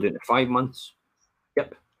 I can go down to 5 months.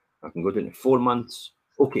 Yep. I can go down to 4 months.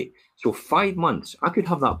 Okay. So 5 months, I could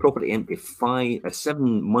have that property empty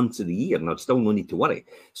 7 months of the year, and I'd still no need to worry.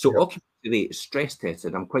 So yep. Occupancy rate is stress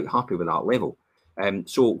tested. I'm quite happy with that level.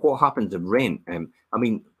 So what happens if rent? I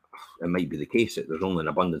mean, it might be the case that there's only an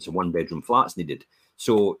abundance of 1-bedroom flats needed.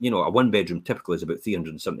 So, you know, a 1-bedroom typically is about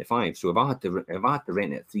 375. So if I had to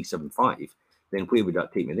rent it at 375, then where would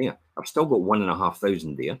that take me there? I've still got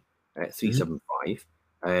 1,500 there at 375.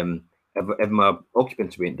 If my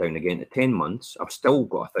occupancy went down again to 10 months, I've still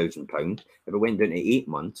got £1,000. If it went down to 8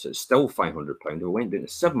 months, it's still £500. If it went down to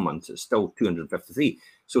 7 months, it's still 253.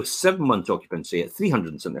 So 7 months occupancy at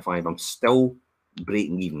 375, I'm still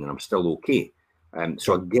breaking even and I'm still okay.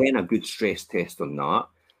 So again, a good stress test on that.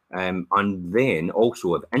 And then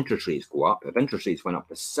also if interest rates go up, if interest rates went up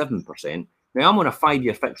to 7%, now I'm on a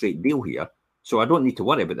 5-year fixed rate deal here, so I don't need to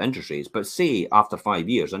worry about the interest rates. But say after 5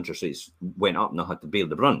 years, interest rates went up and I had to bear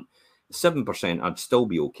the brunt, 7%, I'd still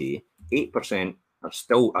be okay. 8%,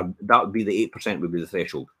 that would be the 8% would be the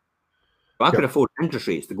threshold. But I could afford interest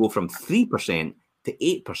rates to go from 3% to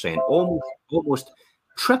 8%, almost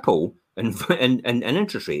triple in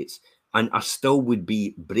interest rates. And I still would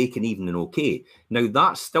be breaking even and okay. Now,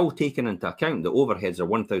 that's still taken into account. The overheads are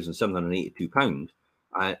 £1,782.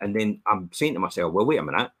 And then I'm saying to myself, well, wait a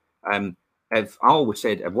minute. If I always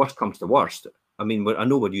said, if worst comes to worst, I mean, I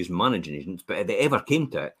know we're using managing agents, but if it ever came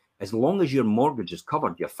to it, as long as your mortgage is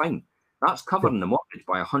covered, you're fine. That's covering the mortgage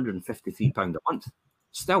by £153 a month.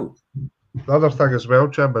 Still. The other thing as well,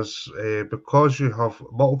 Jim, is because you have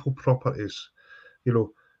multiple properties, you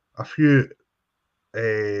know, a few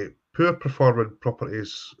poor performing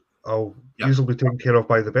properties will easily be taken care of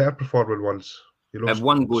by the better performing ones. You know, if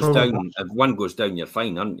one goes down, you're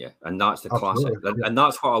fine, aren't you? And that's the classic. And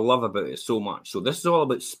that's what I love about it so much. So this is all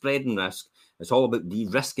about spreading risk. It's all about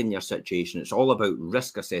de-risking your situation. It's all about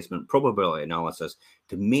risk assessment, probability analysis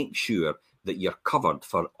to make sure that you're covered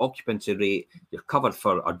for occupancy rate, you're covered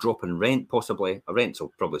for a drop in rent, possibly. Rents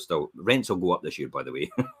will go up this year, by the way.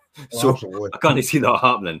 So absolutely. I can't see that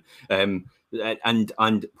happening. And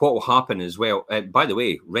what will happen as well, by the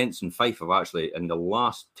way, rents in Fife have actually, in the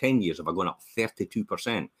last 10 years, have gone up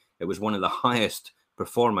 32%. It was one of the highest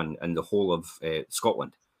performing in the whole of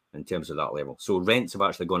Scotland in terms of that level. So rents have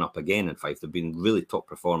actually gone up again in Fife. They've been really top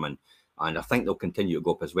performing. And I think they'll continue to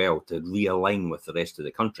go up as well to realign with the rest of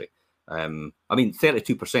the country. I mean,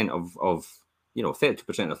 32% of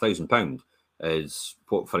 £1,000 is,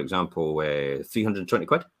 for example, 320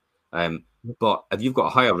 quid. But if you've got a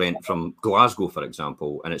higher rent from Glasgow, for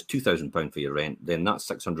example, and it's £2,000 for your rent, then that's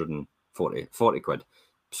 640 quid.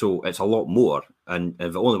 So it's a lot more. And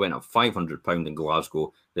if it only went up £500 in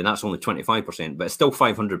Glasgow, then that's only 25%. But it's still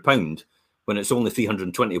 £500 when it's only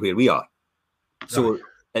 320 where we are. So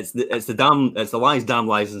it's the lies, damn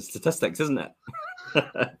lies, and statistics, isn't it?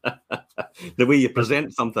 The way you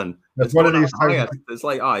present something, it's one of these things. It's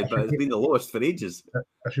like, but it's been the lowest for ages.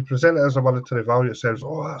 If you present it as a monetary value, it says,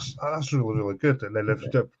 "Oh, that's really, really good," and then if you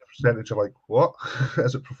do a percentage, you're like, "What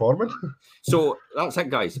is it performing?" So that's it,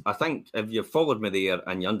 guys. I think if you've followed me there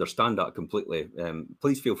and you understand that completely,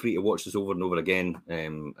 please feel free to watch this over and over again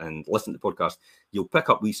and listen to the podcast. You'll pick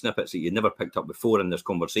up wee snippets that you never picked up before in this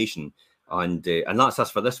conversation, and that's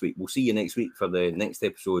us for this week. We'll see you next week for the next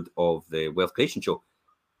episode of the Wealth Creation Show.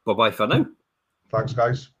 Bye-bye for now. Thanks,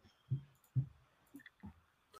 guys.